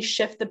can we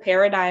shift the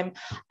paradigm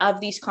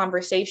of these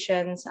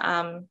conversations,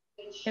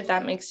 if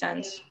that makes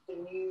sense.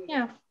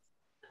 Yeah.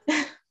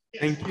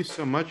 Thank you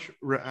so much,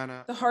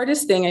 Rihanna. The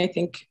hardest thing, I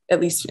think,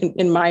 at least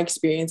in my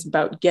experience,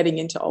 about getting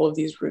into all of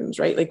these rooms,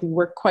 right? Like, we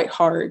work quite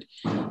hard.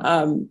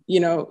 You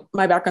know,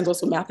 my background's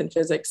also math and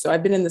physics, so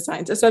I've been in the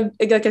sciences. So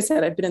like I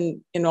said, I've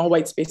been in all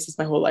white spaces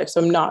my whole life. So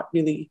I'm not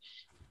really,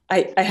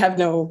 I have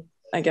no,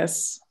 I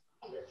guess,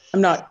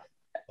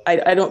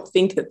 I don't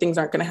think that things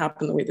aren't going to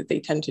happen the way that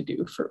they tend to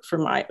do for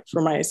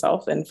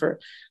myself and for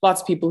lots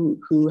of people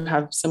who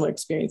have similar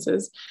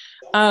experiences.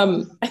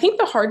 I think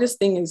the hardest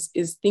thing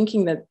is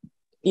thinking that,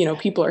 you know,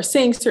 people are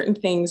saying certain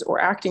things or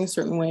acting a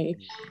certain way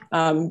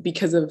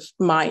because of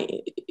my,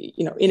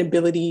 you know,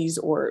 inabilities,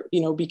 or,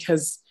 you know,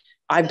 because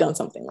I've done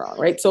something wrong,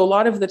 right? So a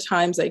lot of the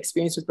times I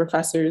experience with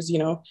professors, you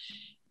know,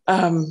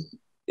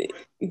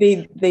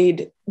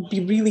 they'd be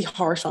really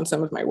harsh on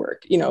some of my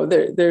work. You know,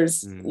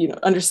 there's, you know,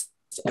 and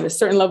a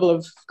certain level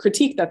of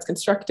critique that's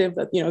constructive,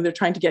 that, you know, they're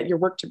trying to get your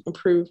work to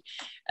improve.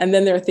 And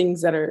then there are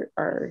things that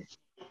are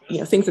you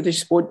know, things that they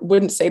just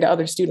wouldn't say to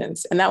other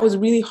students. And that was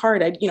really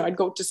hard. I'd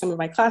go to some of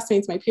my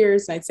classmates, my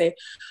peers, and I'd say,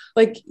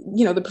 like,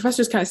 you know, the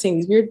professor's kind of saying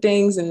these weird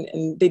things,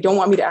 and they don't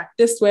want me to act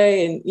this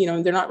way. And, you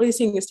know, they're not really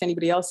saying this to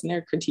anybody else in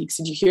their critiques.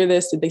 Did you hear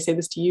this? Did they say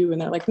this to you?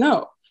 And they're like,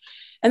 no.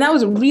 And that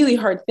was a really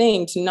hard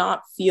thing, to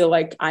not feel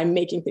like I'm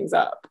making things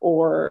up,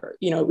 or,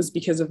 you know, it was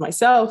because of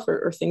myself,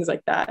 or things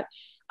like that.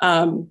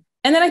 And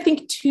then I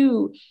think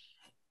too,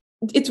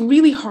 it's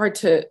really hard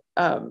to,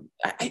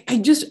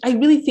 I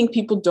really think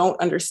people don't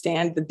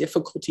understand the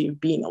difficulty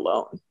of being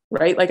alone,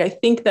 right? Like, I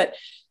think that,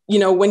 you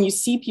know, when you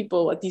see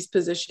people at these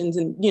positions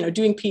and, you know,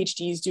 doing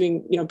PhDs,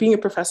 doing, you know, being a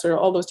professor,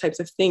 all those types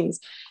of things,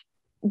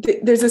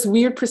 there's this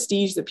weird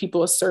prestige that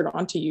people assert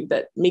onto you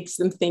that makes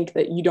them think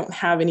that you don't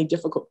have any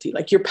difficulty.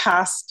 Like, you're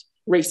past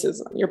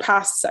racism, you're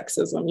past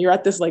sexism, you're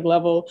at this like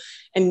level,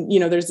 and, you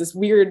know, there's this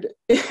weird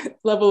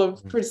level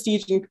of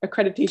prestige and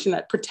accreditation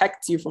that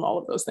protects you from all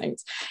of those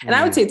things. And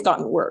I would say it's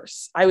gotten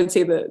worse. I would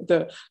say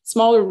the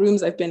smaller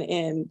rooms I've been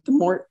in, the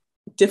more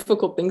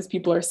difficult things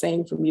people are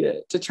saying for me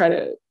to try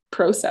to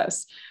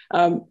process.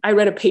 I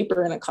read a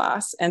paper in a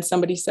class, and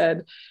somebody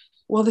said,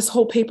 well, this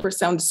whole paper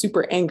sounds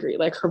super angry.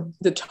 Like,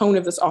 the tone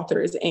of this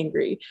author is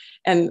angry.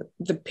 And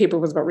the paper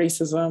was about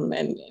racism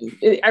and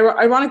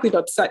ironically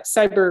about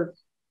cyber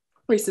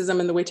racism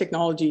and the way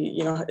technology,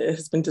 you know,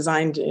 has been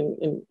designed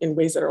in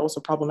ways that are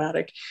also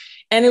problematic.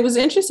 And it was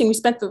interesting. We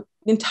spent the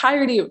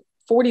entirety of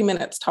 40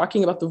 minutes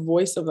talking about the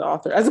voice of the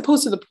author, as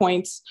opposed to the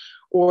points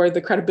or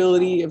the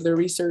credibility of their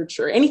research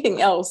or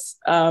anything else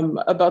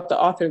about the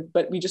author.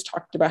 But we just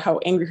talked about how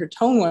angry her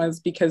tone was,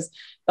 because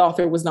the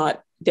author was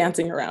not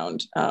dancing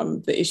around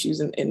the issues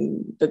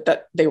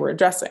that they were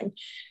addressing.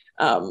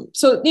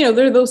 So, you know,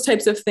 there are those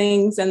types of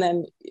things. And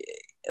then,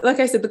 like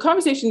I said, the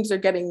conversations are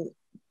getting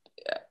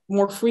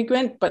more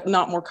frequent, but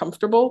not more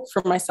comfortable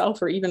for myself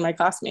or even my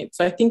classmates.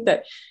 So I think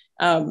that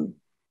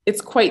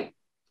it's quite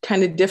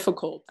kind of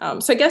difficult.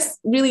 So I guess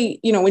really,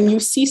 you know, when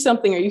you see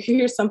something or you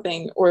hear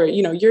something, or,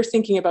 you know, you're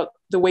thinking about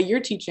the way you're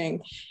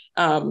teaching,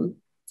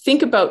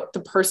 think about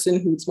the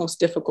person who it's most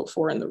difficult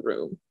for in the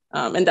room.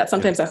 And that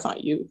sometimes that's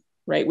not you,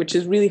 right? Which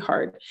is really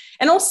hard.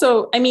 And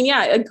also, I mean,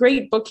 yeah, a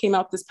great book came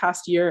out this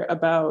past year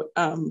about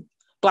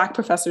Black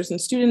professors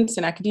and students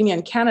in academia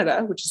in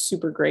Canada, which is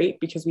super great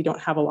because we don't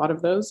have a lot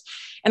of those.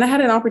 And I had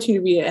an opportunity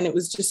to read it, and it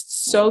was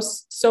just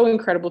so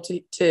incredible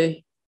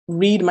to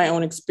read my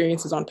own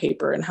experiences on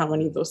paper and how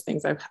many of those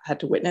things I've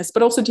had to witness,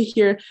 but also to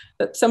hear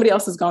that somebody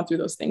else has gone through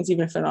those things,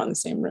 even if they're not in the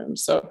same room.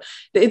 So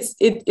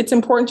it's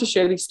important to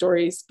share these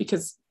stories,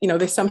 because, you know,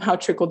 they somehow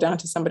trickle down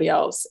to somebody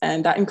else,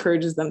 and that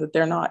encourages them that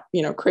they're not,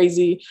 you know,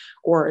 crazy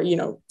or, you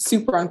know,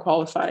 super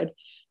unqualified.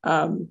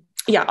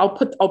 Yeah, I'll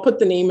put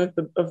the name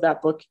of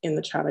that book in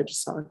the chat. I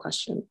just saw a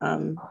question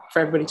for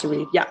everybody to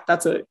read. Yeah,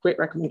 that's a great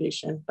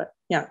recommendation. But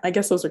yeah, I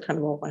guess those are kind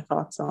of all my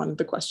thoughts on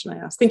the question I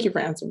asked. Thank you for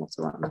answering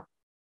also, Rana.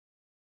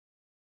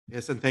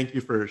 Yes, and thank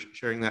you for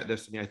sharing that,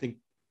 Destiny. I think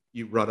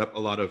you brought up a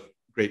lot of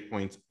great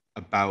points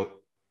about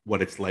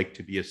what it's like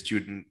to be a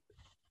student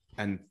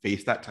and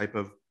face that type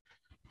of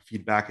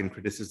feedback and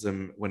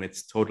criticism when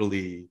it's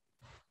totally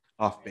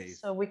off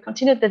base. So we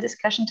continued the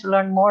discussion to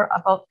learn more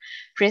about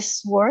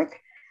Chris' work.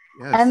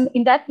 Yes. And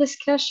in that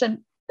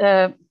discussion,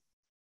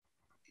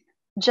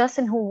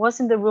 Justin, who was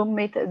in the room,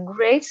 made a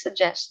great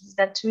suggestion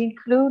that to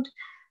include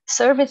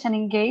service and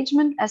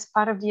engagement as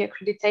part of the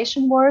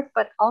accreditation work,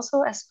 but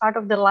also as part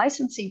of the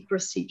licensing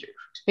procedure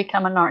to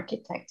become an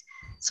architect.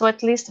 So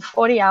at least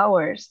 40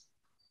 hours,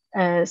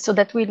 so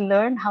that we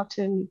learn how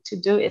to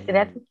do it,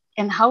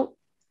 and how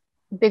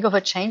big of a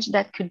change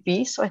that could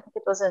be. So I think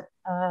it was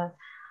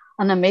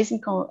an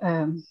amazing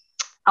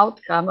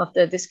outcome of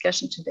the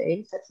discussion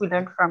today, that we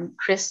learned from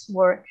Chris'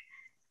 work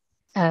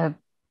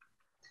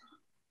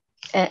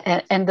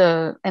and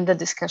the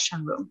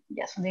discussion room.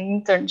 Yes, the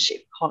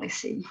internship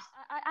policy.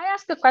 I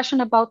asked a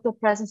question about the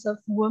presence of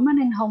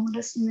women in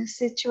homelessness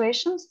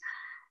situations.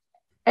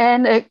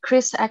 And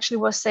Chris actually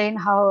was saying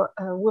how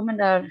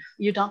women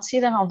you don't see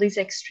them on these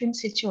extreme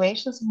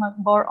situations,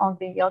 more on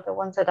the other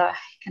ones that are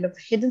kind of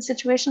hidden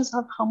situations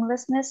of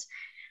homelessness.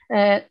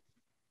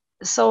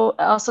 So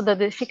also the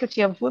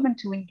difficulty of women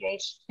to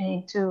engage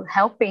into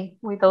helping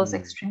with those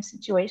extreme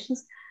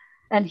situations.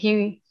 And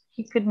he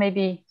could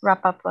maybe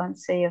wrap up and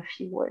say a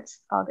few words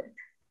about it.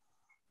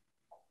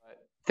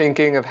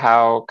 Thinking of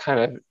how kind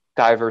of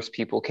diverse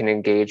people can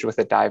engage with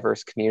a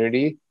diverse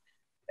community.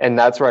 And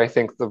that's where I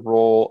think the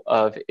role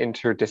of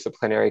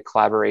interdisciplinary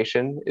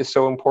collaboration is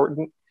so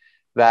important,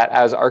 that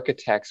as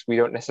architects, we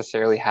don't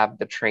necessarily have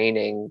the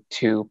training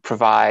to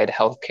provide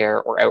healthcare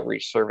or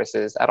outreach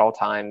services at all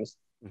times,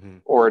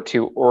 or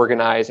to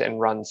organize and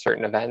run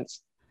certain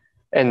events.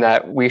 And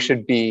that we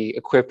should be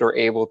equipped or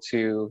able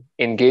to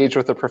engage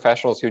with the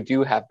professionals who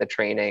do have the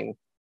training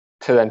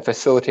to then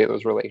facilitate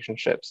those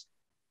relationships.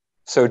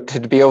 So to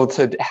be able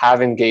to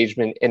have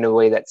engagement in a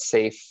way that's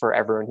safe for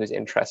everyone who's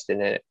interested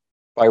in it,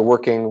 by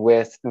working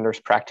with nurse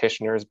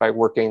practitioners, by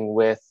working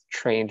with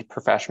trained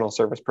professional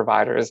service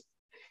providers,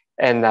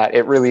 and that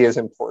it really is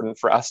important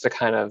for us to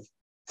kind of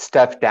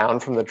step down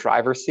from the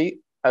driver's seat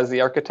as the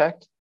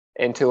architect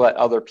and to let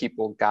other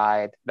people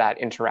guide that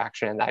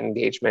interaction and that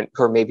engagement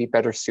who are maybe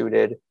better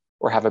suited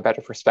or have a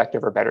better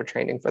perspective or better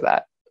training for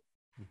that.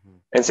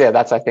 And so yeah,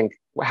 that's, I think,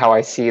 how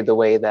I see the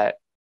way that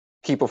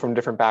people from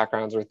different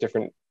backgrounds with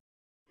different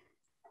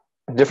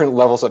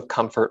levels of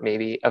comfort,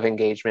 maybe of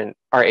engagement,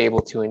 are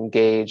able to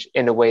engage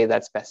in a way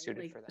that's best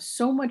suited for them.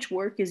 So much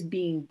work is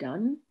being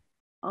done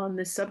on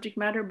this subject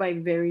matter by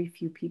very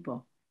few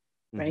people,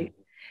 right?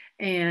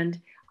 And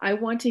I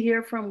want to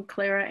hear from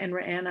Clara and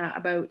Rihanna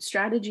about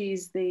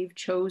strategies they've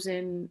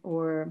chosen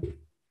or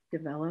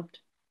developed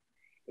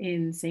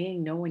in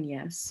saying no and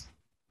yes,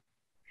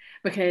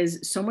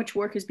 because so much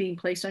work is being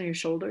placed on your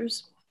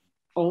shoulders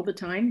all the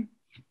time.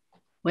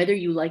 Whether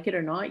you like it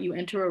or not, you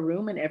enter a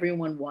room and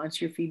everyone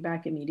wants your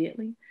feedback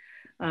immediately,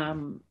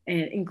 and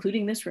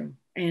including this room.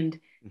 And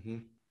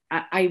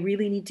I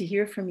really need to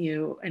hear from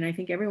you. And I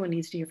think everyone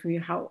needs to hear from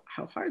you how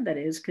hard that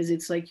is, because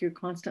it's like you're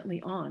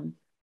constantly on,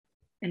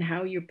 and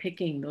how you're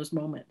picking those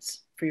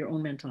moments for your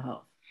own mental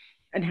health,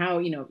 and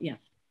how,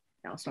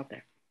 I'll stop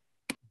there.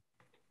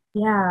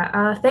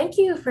 Yeah, thank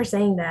you for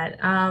saying that.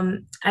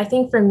 I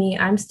think for me,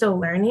 I'm still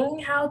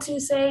learning how to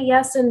say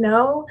yes and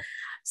no.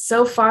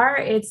 So far,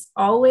 it's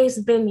always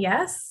been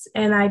yes,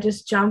 and I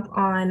just jump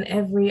on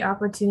every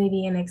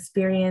opportunity and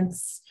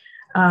experience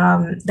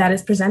that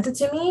is presented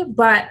to me.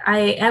 But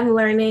I am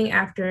learning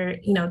after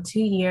 2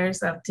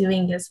 years of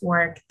doing this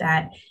work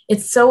that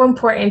it's so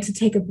important to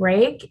take a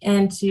break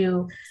and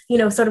to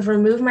sort of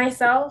remove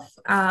myself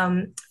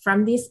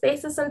from these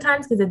spaces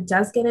sometimes, because it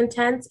does get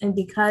intense, and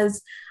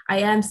because I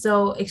am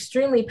so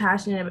extremely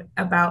passionate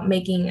about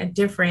making a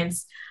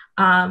difference.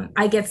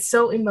 I get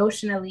so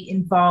emotionally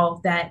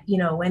involved that,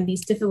 when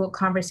these difficult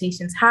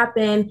conversations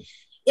happen,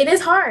 it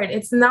is hard.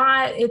 It's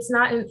not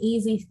an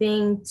easy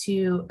thing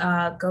to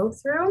go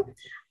through.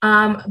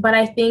 But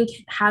I think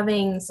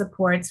having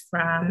supports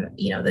from,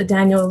 the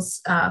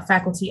Daniels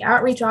Faculty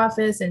Outreach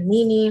Office and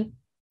Nene,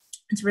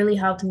 it's really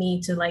helped me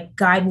to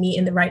guide me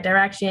in the right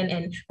direction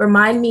and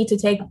remind me to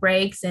take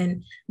breaks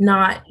and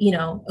not,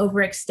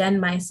 overextend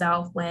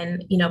myself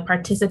when,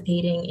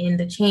 participating in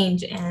the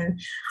change.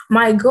 And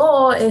my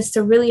goal is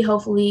to really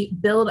hopefully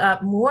build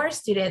up more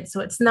students. So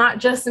it's not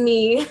just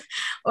me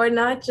or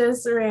not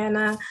just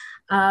Rihanna,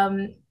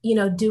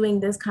 doing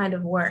this kind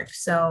of work.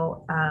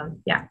 So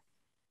yeah.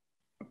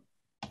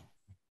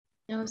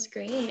 That was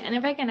great. And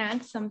if I can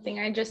add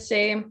something, I just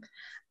say,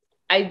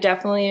 I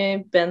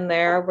definitely been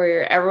there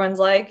where everyone's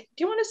like,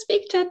 do you want to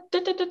speak to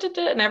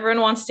and everyone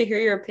wants to hear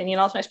your opinion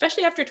also,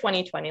 especially after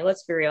 2020.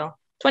 Let's be real.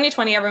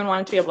 2020, everyone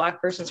wanted to be a Black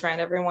person's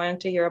friend. Everyone wanted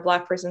to hear a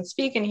Black person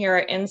speak and hear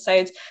our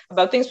insights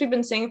about things we've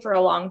been saying for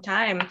a long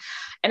time.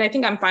 And I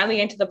think I'm finally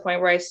getting to the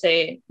point where I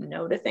say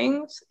no to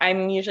things.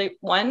 I'm usually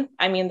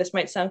this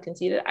might sound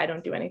conceited, I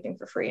don't do anything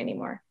for free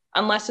anymore,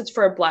 unless it's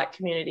for Black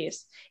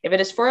communities. If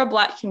it is for a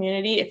Black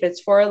community, if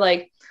it's for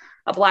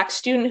a Black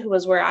student who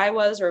was where I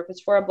was, or if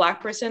it's for a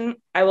Black person,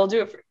 I will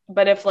do it.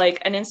 But if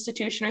an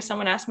institution or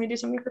someone asks me to do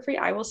something for free,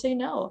 I will say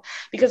no,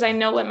 because I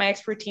know what my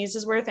expertise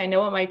is worth. I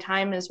know what my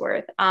time is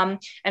worth. And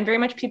very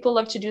much people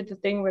love to do the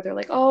thing where they're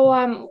like,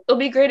 it'll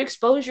be great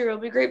exposure.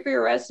 It'll be great for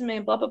your resume,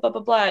 blah, blah, blah,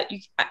 blah, blah.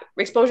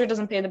 Exposure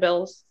doesn't pay the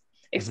bills.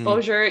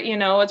 Exposure,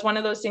 it's one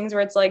of those things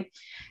where it's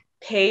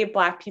pay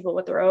Black people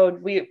what they're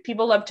owed.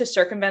 People love to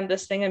circumvent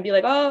this thing and be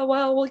like, oh,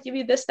 well, we'll give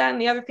you this, that, and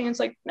the other thing.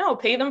 It's no,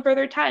 pay them for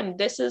their time.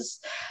 This is,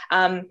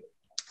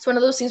 it's one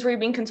of those things where you're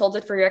being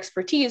consulted for your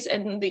expertise.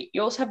 And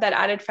you also have that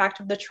added fact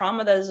of the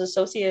trauma that is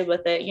associated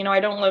with it. I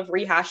don't love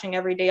rehashing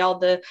every day all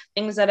the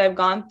things that I've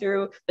gone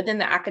through within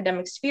the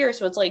academic sphere.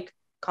 So it's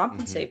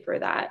compensate for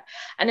that.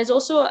 And it's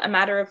also a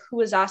matter of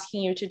who is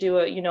asking you to do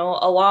it. You know,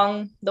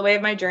 along the way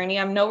of my journey,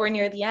 I'm nowhere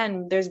near the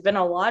end. There's been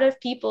a lot of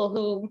people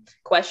who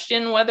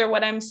question whether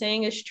what I'm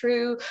saying is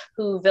true,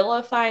 who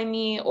vilify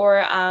me,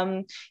 or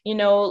you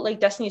know, like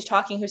Destiny's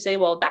Talking, who say,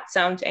 well, that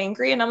sounds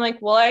angry. And I'm like,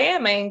 well, I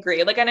am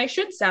angry, like, and I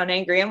should sound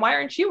angry, and why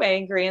aren't you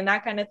angry, and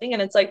that kind of thing.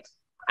 And it's like,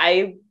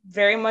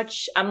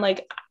 I'm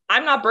like,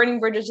 I'm not burning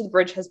bridges. The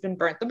bridge has been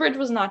burnt. The bridge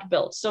was not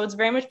built. So it's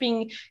very much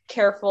being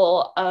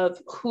careful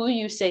of who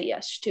you say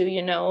yes to,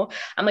 you know.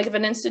 I'm like, if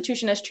an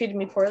institution has treated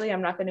me poorly,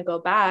 I'm not going to go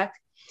back.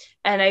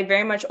 And I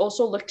very much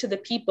also look to the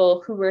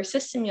people who were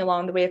assisting me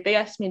along the way. If they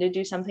asked me to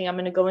do something, I'm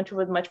going to go into it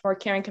with much more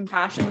care and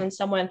compassion than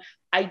someone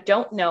I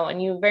don't know.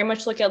 And you very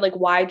much look at, like,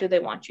 why do they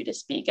want you to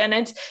speak?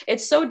 And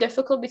it's so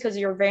difficult because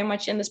you're very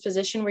much in this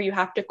position where you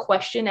have to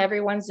question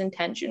everyone's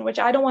intention, which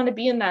I don't want to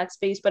be in that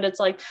space. But it's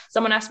like,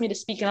 someone asked me to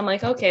speak and I'm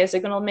like, okay, is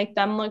it going to make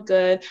them look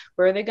good?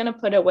 Where are they going to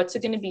put it? What's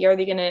it going to be? Are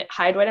they going to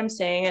hide what I'm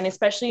saying? And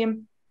especially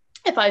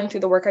if I'm through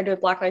the work I do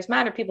with Black Lives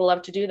Matter, people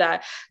love to do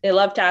that. They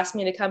love to ask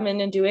me to come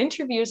in and do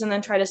interviews and then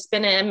try to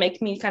spin it and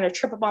make me kind of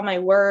trip up on my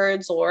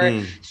words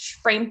or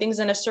frame things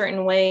in a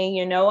certain way.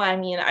 You know, I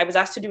mean, I was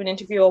asked to do an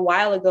interview a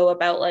while ago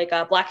about like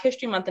a Black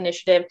History Month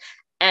initiative.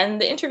 And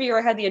the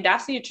interviewer had the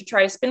audacity to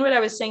try to spin what I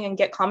was saying and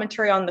get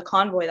commentary on the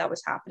convoy that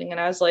was happening.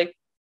 And I was like,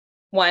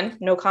 1,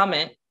 no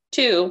comment.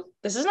 2,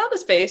 this is not the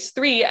space.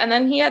 3, and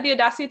then he had the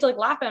audacity to like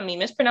laugh at me,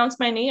 mispronounce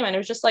my name. And it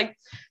was just like,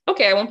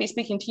 okay, I won't be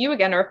speaking to you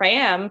again. Or if I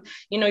am,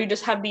 you know, you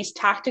just have these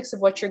tactics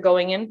of what you're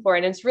going in for.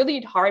 And it's really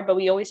hard, but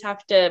we always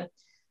have to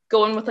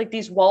go in with like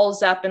these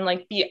walls up and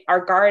like be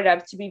our guard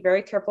up to be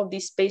very careful of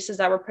these spaces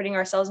that we're putting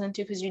ourselves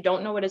into, because you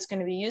don't know what it's going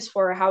to be used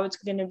for or how it's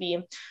going to be,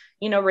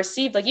 you know,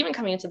 received. Like even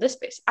coming into this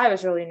space, I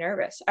was really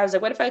nervous. I was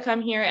like, what if I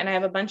come here and I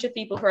have a bunch of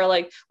people who are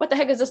like, what the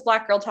heck is this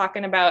Black girl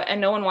talking about?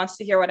 And no one wants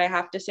to hear what I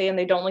have to say and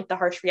they don't like the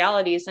harsh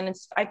realities. And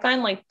I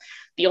find like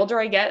the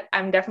older I get,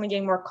 I'm definitely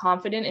getting more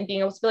confident in being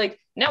able to be like,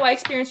 no, I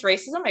experienced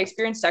racism. I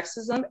experienced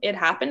sexism. It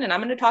happened. And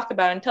I'm going to talk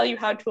about it and tell you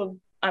how to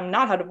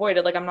avoid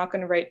it. Like, I'm not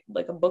going to write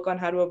like a book on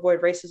how to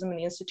avoid racism in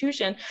the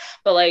institution,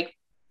 but like,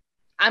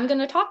 I'm going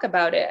to talk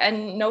about it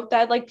and note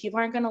that like people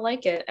aren't going to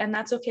like it, and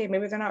that's okay.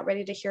 Maybe they're not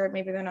ready to hear it.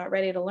 Maybe they're not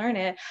ready to learn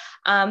it.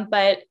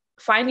 But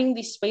finding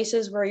these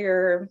spaces where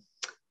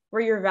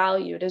you're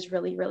valued is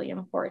really, really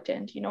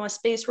important. You know, a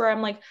space where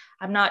I'm like,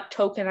 I'm not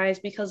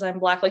tokenized because I'm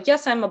Black. Like,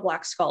 yes, I'm a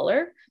Black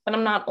scholar, but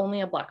I'm not only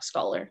a Black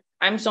scholar.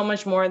 I'm so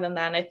much more than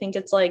that. And I think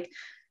it's like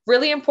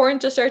really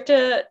important to start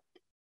to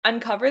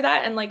uncover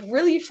that and like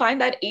really find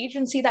that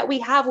agency that we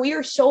have. We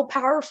are so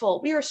powerful.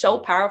 We are so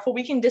powerful.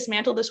 We can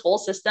dismantle this whole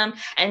system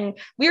and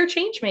we are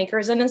change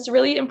makers. And it's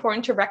really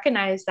important to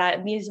recognize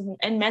that these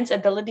immense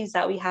abilities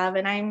that we have.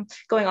 And I'm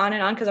going on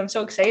and on because I'm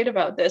so excited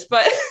about this,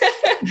 but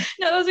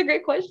no, that was a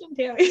great question,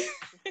 Tammy.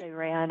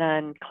 Rihanna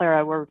and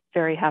Clara, we're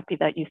very happy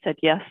that you said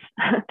yes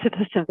to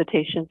this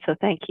invitation. So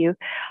thank you.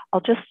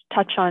 I'll just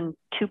touch on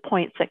 2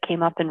 points that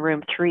came up in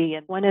room 3.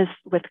 And one is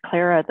with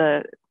Clara,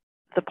 the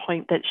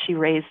point that she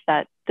raised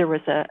that there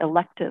was an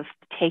elective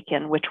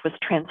taken, which was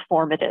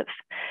transformative.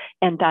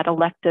 And that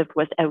elective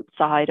was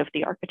outside of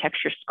the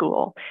architecture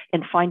school.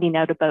 And finding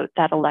out about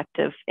that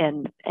elective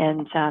and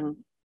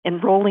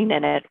enrolling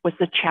in it was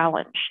a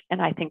challenge.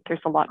 And I think there's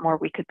a lot more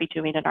we could be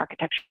doing in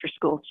architecture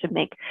schools to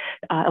make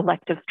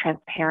electives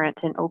transparent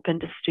and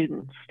open to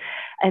students.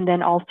 And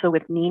then also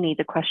with Nene,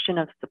 the question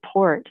of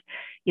support,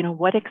 you know,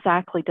 what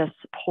exactly does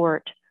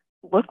support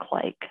look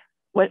like?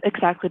 What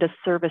exactly does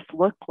service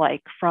look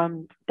like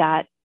from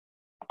that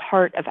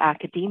part of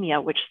academia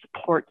which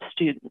supports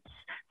students?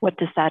 What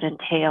does that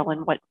entail,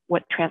 and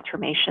what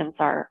transformations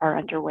are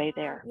underway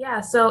there? Yeah,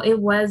 so it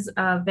was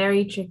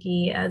very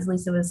tricky, as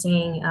Lisa was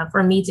saying,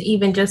 for me to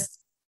even just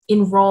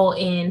enroll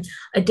in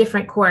a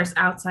different course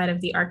outside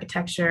of the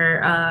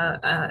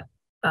architecture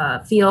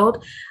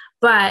field.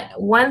 But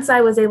once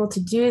I was able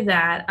to do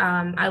that,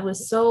 I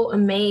was so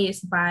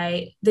amazed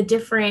by the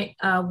different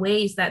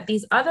ways that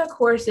these other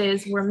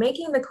courses were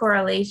making the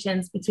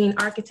correlations between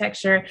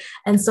architecture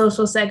and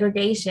social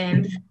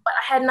segregation. But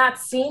I had not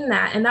seen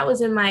that. And that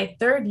was in my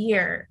 3rd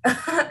year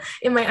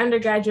in my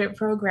undergraduate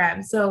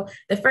program. So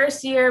the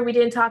first year, we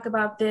didn't talk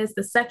about this.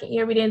 The second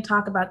year, we didn't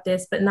talk about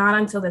this, but not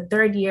until the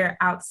 3rd year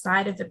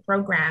outside of the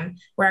program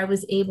where I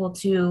was able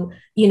to,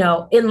 you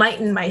know,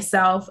 enlighten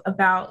myself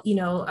about, you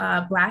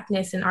know,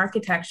 Blackness and architecture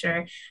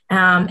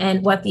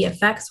and what the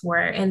effects were.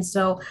 And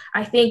so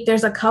I think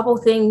there's a couple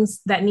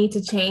things that need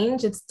to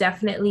change. It's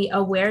definitely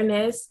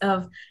awareness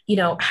of, you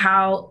know,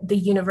 how the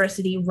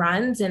university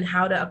runs and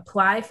how to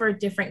apply for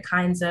different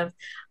kinds of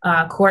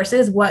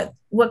courses, what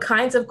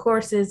kinds of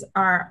courses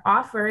are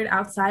offered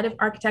outside of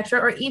architecture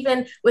or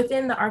even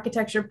within the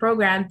architecture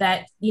program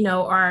that, you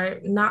know, are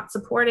not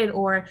supported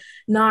or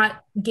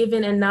not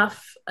given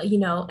enough, you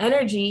know,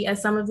 energy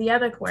as some of the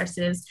other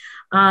courses.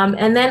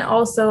 And then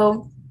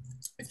also,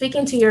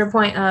 speaking to your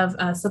point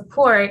of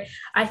support,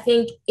 I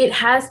think it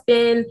has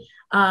been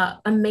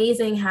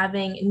amazing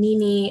having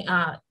Nene,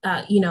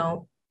 you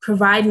know,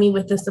 provide me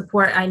with the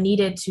support I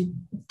needed to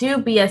do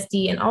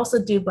BSD and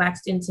also do Black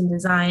students in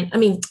design,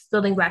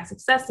 building Black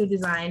success through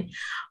design.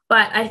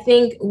 But I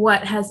think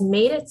what has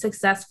made it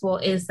successful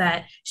is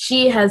that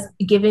she has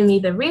given me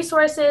the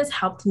resources,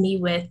 helped me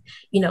with,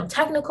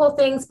 technical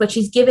things, but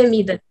she's given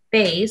me the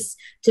space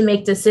to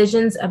make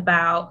decisions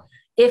about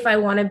if I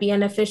want to be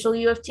an official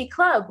U of T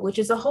club, which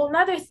is a whole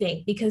nother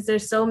thing, because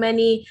there's so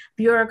many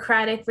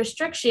bureaucratic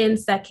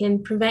restrictions that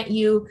can prevent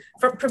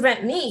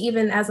me,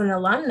 even as an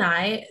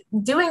alumni,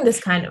 doing this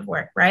kind of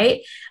work,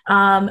 right?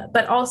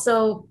 But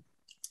also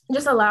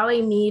just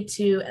allowing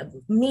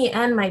me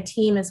and my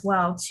team as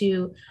well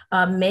to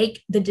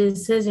make the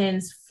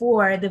decisions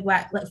for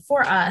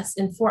us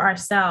and for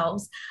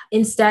ourselves,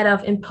 instead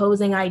of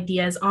imposing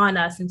ideas on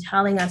us and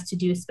telling us to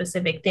do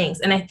specific things.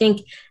 And I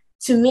think,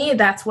 to me,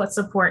 that's what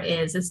support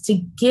is to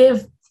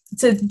give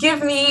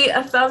me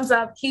a thumbs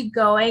up, keep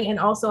going, and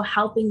also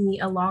helping me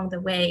along the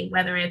way,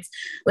 whether it's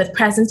with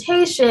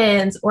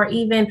presentations or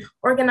even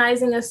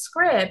organizing a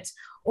script,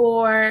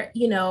 or,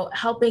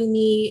 helping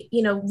me,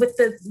 with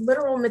the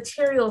literal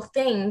material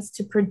things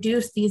to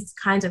produce these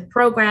kinds of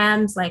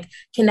programs, like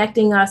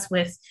connecting us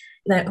with,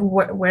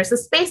 where's the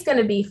space going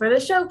to be for the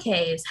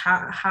showcase?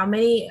 How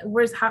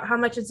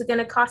much is it going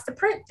to cost to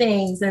print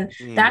things? And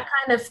that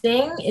kind of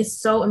thing is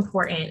so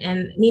important.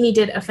 And Nene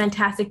did a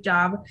fantastic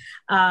job.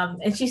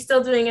 And she's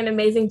still doing an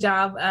amazing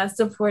job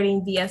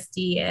supporting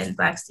BSD and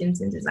Black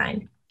students in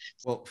design.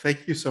 Well,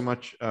 thank you so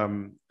much,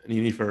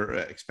 Nene, for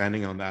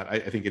expanding on that. I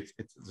think it's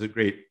a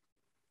great,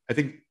 I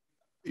think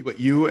what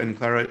you and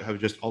Clara have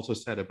just also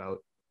said about,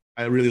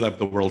 I really love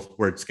the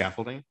word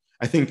scaffolding.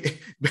 I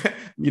think,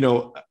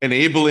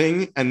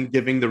 enabling and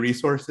giving the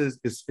resources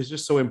is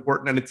just so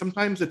important. And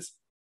sometimes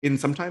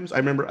I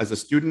remember as a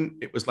student,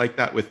 it was like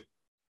that with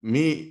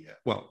me,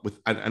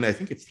 and I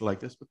think it's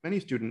like this with many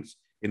students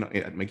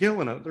at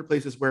McGill and other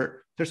places,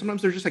 where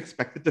they're just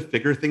expected to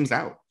figure things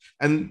out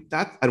and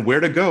where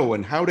to go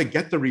and how to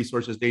get the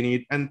resources they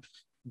need. And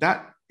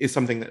that is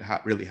something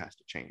that really has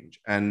to change.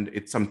 And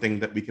it's something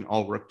that we can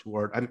all work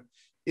toward.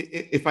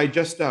 If I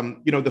just,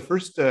 the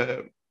first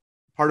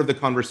part of the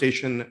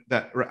conversation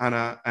that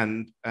Anna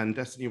and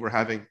Destiny were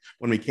having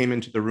when we came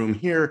into the room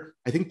here,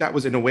 I think that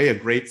was in a way a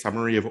great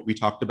summary of what we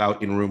talked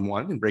about in room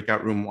one, in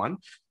breakout room one.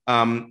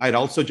 I'd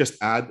also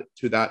just add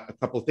to that a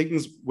couple of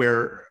things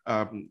where,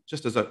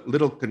 just as a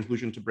little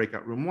conclusion to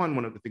breakout room one,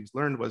 one of the things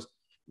learned was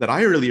that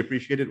I really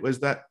appreciated was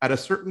that at a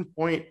certain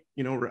point,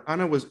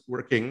 Anna was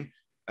working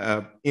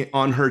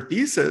on her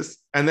thesis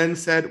and then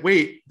said,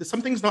 wait,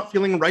 something's not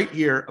feeling right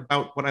here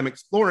about what I'm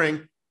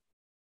exploring.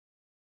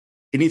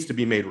 It needs to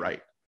be made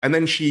right. And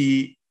then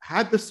she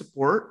had the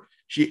support,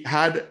 she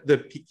had the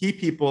key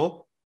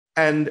people,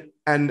 and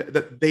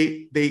that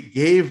they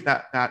gave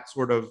that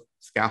sort of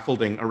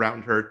scaffolding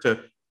around her to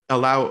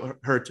allow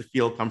her to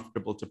feel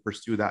comfortable to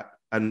pursue that.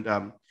 And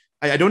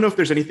I don't know if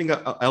there's anything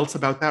else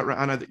about that,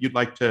 Anna, that you'd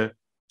like to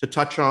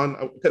touch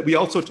on. We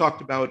also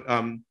talked about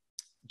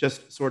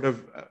just sort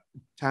of,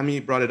 Tammy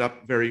brought it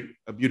up very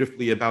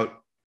beautifully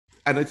about,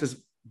 and this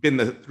has been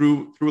the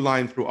through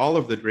line through all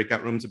of the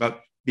breakout rooms, about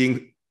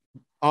being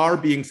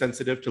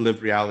sensitive to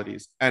lived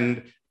realities.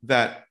 And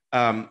that,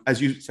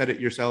 as you said it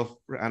yourself,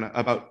 Anna,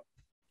 about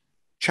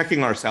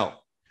checking ourselves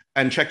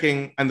and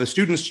the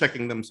students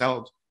checking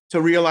themselves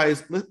to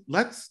realize,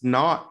 let's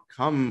not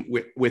come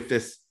with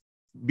this,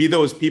 be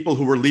those people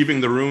who were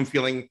leaving the room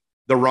feeling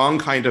the wrong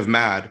kind of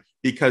mad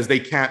because they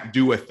can't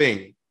do a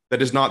thing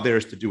that is not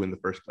theirs to do in the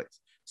first place.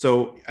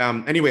 So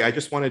anyway, I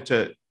just wanted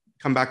to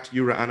come back to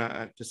you,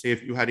 Anna, to say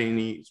if you had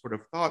any sort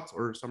of thoughts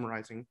or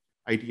summarizing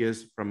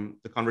ideas from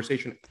the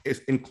conversation,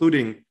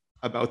 including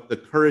about the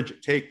courage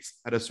it takes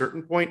at a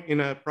certain point in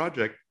a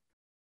project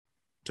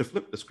to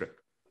flip the script.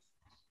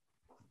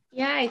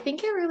 Yeah, I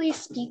think it really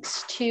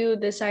speaks to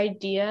this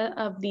idea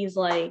of these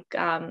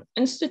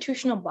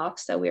institutional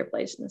box that we are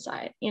placed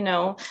inside,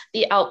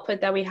 the output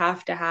that we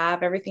have to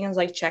have. Everything is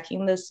like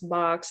checking this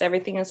box.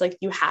 Everything is like,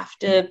 you have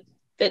to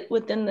fit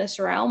within this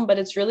realm, but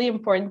it's really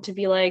important to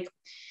be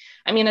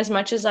as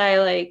much as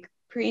I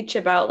preach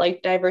about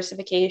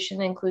diversification,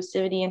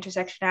 inclusivity,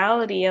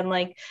 intersectionality,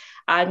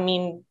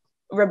 and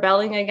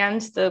rebelling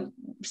against the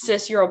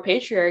cis Euro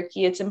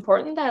patriarchy, it's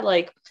important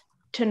that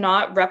to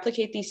not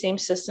replicate these same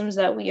systems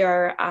that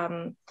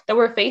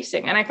we're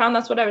facing. And I found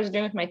that's what I was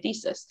doing with my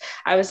thesis.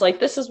 I was like,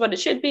 this is what it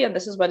should be, and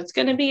this is what it's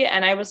going to be.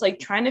 And I was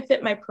trying to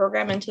fit my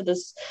program into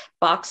this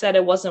box that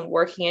it wasn't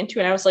working into.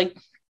 And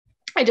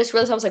I just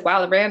realized, I was like,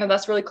 wow, Brandon,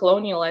 that's really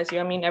colonialized you.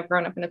 I've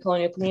grown up in a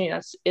colonial community.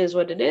 That is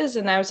what it is.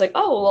 And I was like,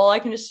 oh, well, I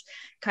can just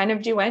kind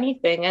of do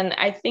anything. And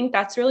I think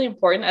that's really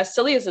important, as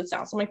silly as it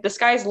sounds. I'm the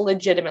sky is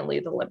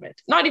legitimately the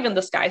limit. Not even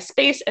the sky,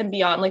 space and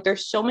beyond.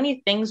 There's so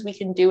many things we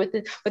can do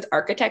with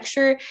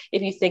architecture.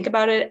 If you think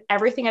about it,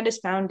 everything at its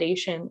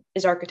foundation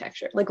is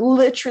architecture.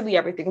 Literally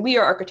everything. We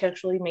are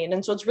architecturally made.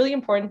 And so it's really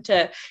important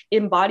to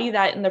embody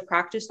that in the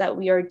practice that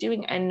we are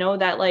doing, and know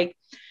that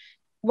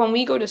when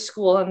we go to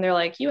school and they're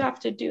like, you have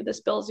to do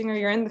this building, or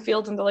you're in the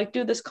field and they're like,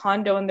 do this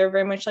condo, and they're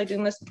very much like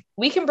doing this,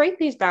 we can break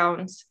these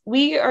bounds.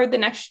 We are the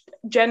next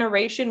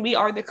generation. We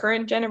are the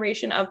current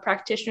generation of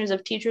practitioners,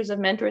 of teachers, of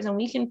mentors, and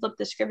we can flip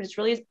the script. It's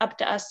really up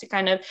to us to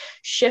kind of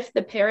shift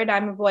the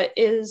paradigm of what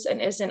is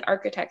and isn't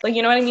architect. Like,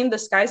 you know what I mean? The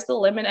sky's the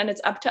limit, and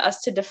it's up to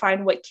us to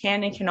define what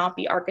can and cannot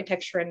be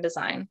architecture and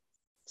design.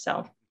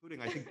 So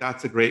I think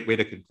that's a great way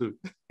to conclude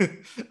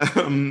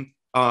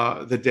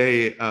the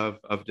day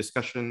of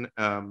discussion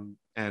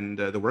and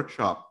the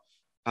workshop.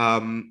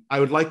 I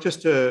would like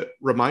just to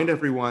remind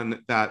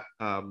everyone that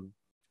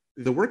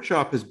the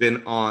workshop has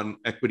been on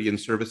equity in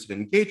service and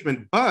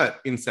engagement, but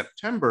in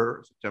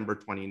September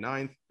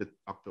 29th to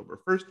October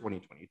 1st,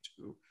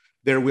 2022,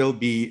 there will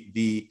be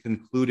the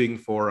concluding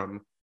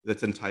forum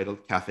that's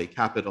entitled CAFÉ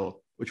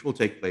Capital, which will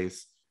take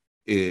place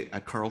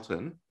at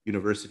Carleton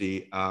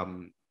University,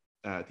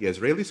 at the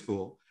Israeli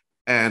School,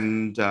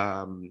 and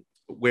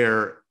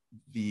where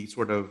the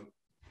sort of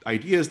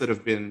ideas that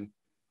have been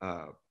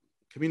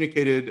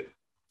communicated,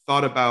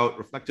 thought about,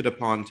 reflected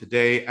upon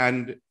today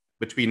and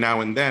between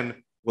now and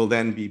then will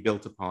then be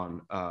built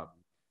upon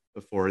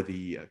before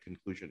the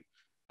conclusion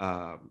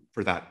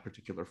for that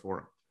particular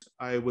forum.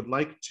 I would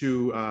like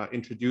to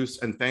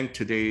introduce and thank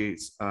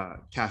today's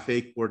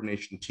CAFÉ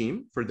coordination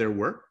team for their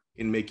work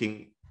in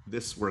making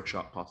this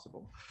workshop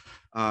possible.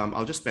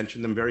 I'll just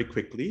mention them very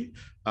quickly.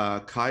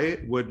 Kai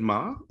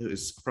Woodma, who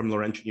is from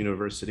Laurentian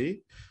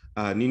University,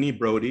 Nene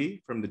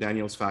Brode from the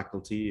Daniels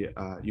faculty,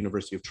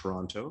 University of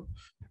Toronto,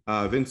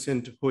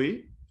 Vincent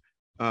Hui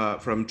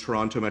from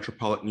Toronto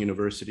Metropolitan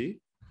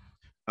University,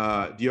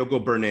 Diogo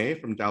Burnay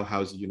from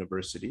Dalhousie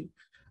University,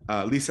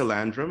 Lisa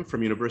Landrum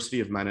from University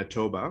of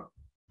Manitoba,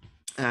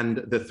 and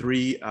the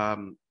three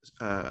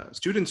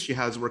students she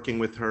has working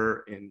with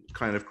her in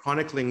kind of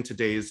chronicling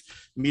today's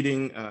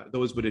meeting.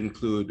 Those would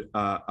include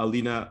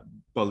Alina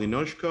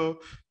Bolinoshko,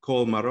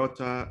 Cole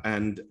Marota,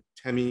 and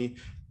Temi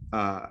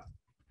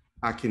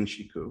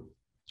Akinshiku.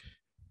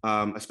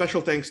 A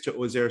special thanks to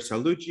Ozayr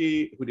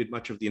Saloojee, who did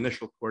much of the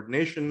initial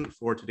coordination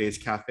for today's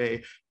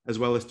CAFÉ, as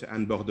well as to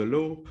Anne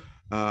Bordelot,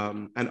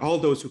 and all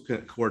those who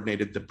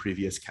coordinated the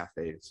previous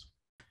CAFÉs.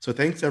 So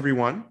thanks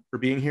everyone for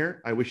being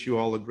here. I wish you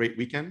all a great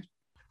weekend,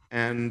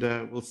 and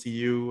we'll see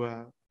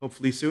you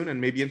hopefully soon and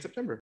maybe in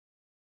September.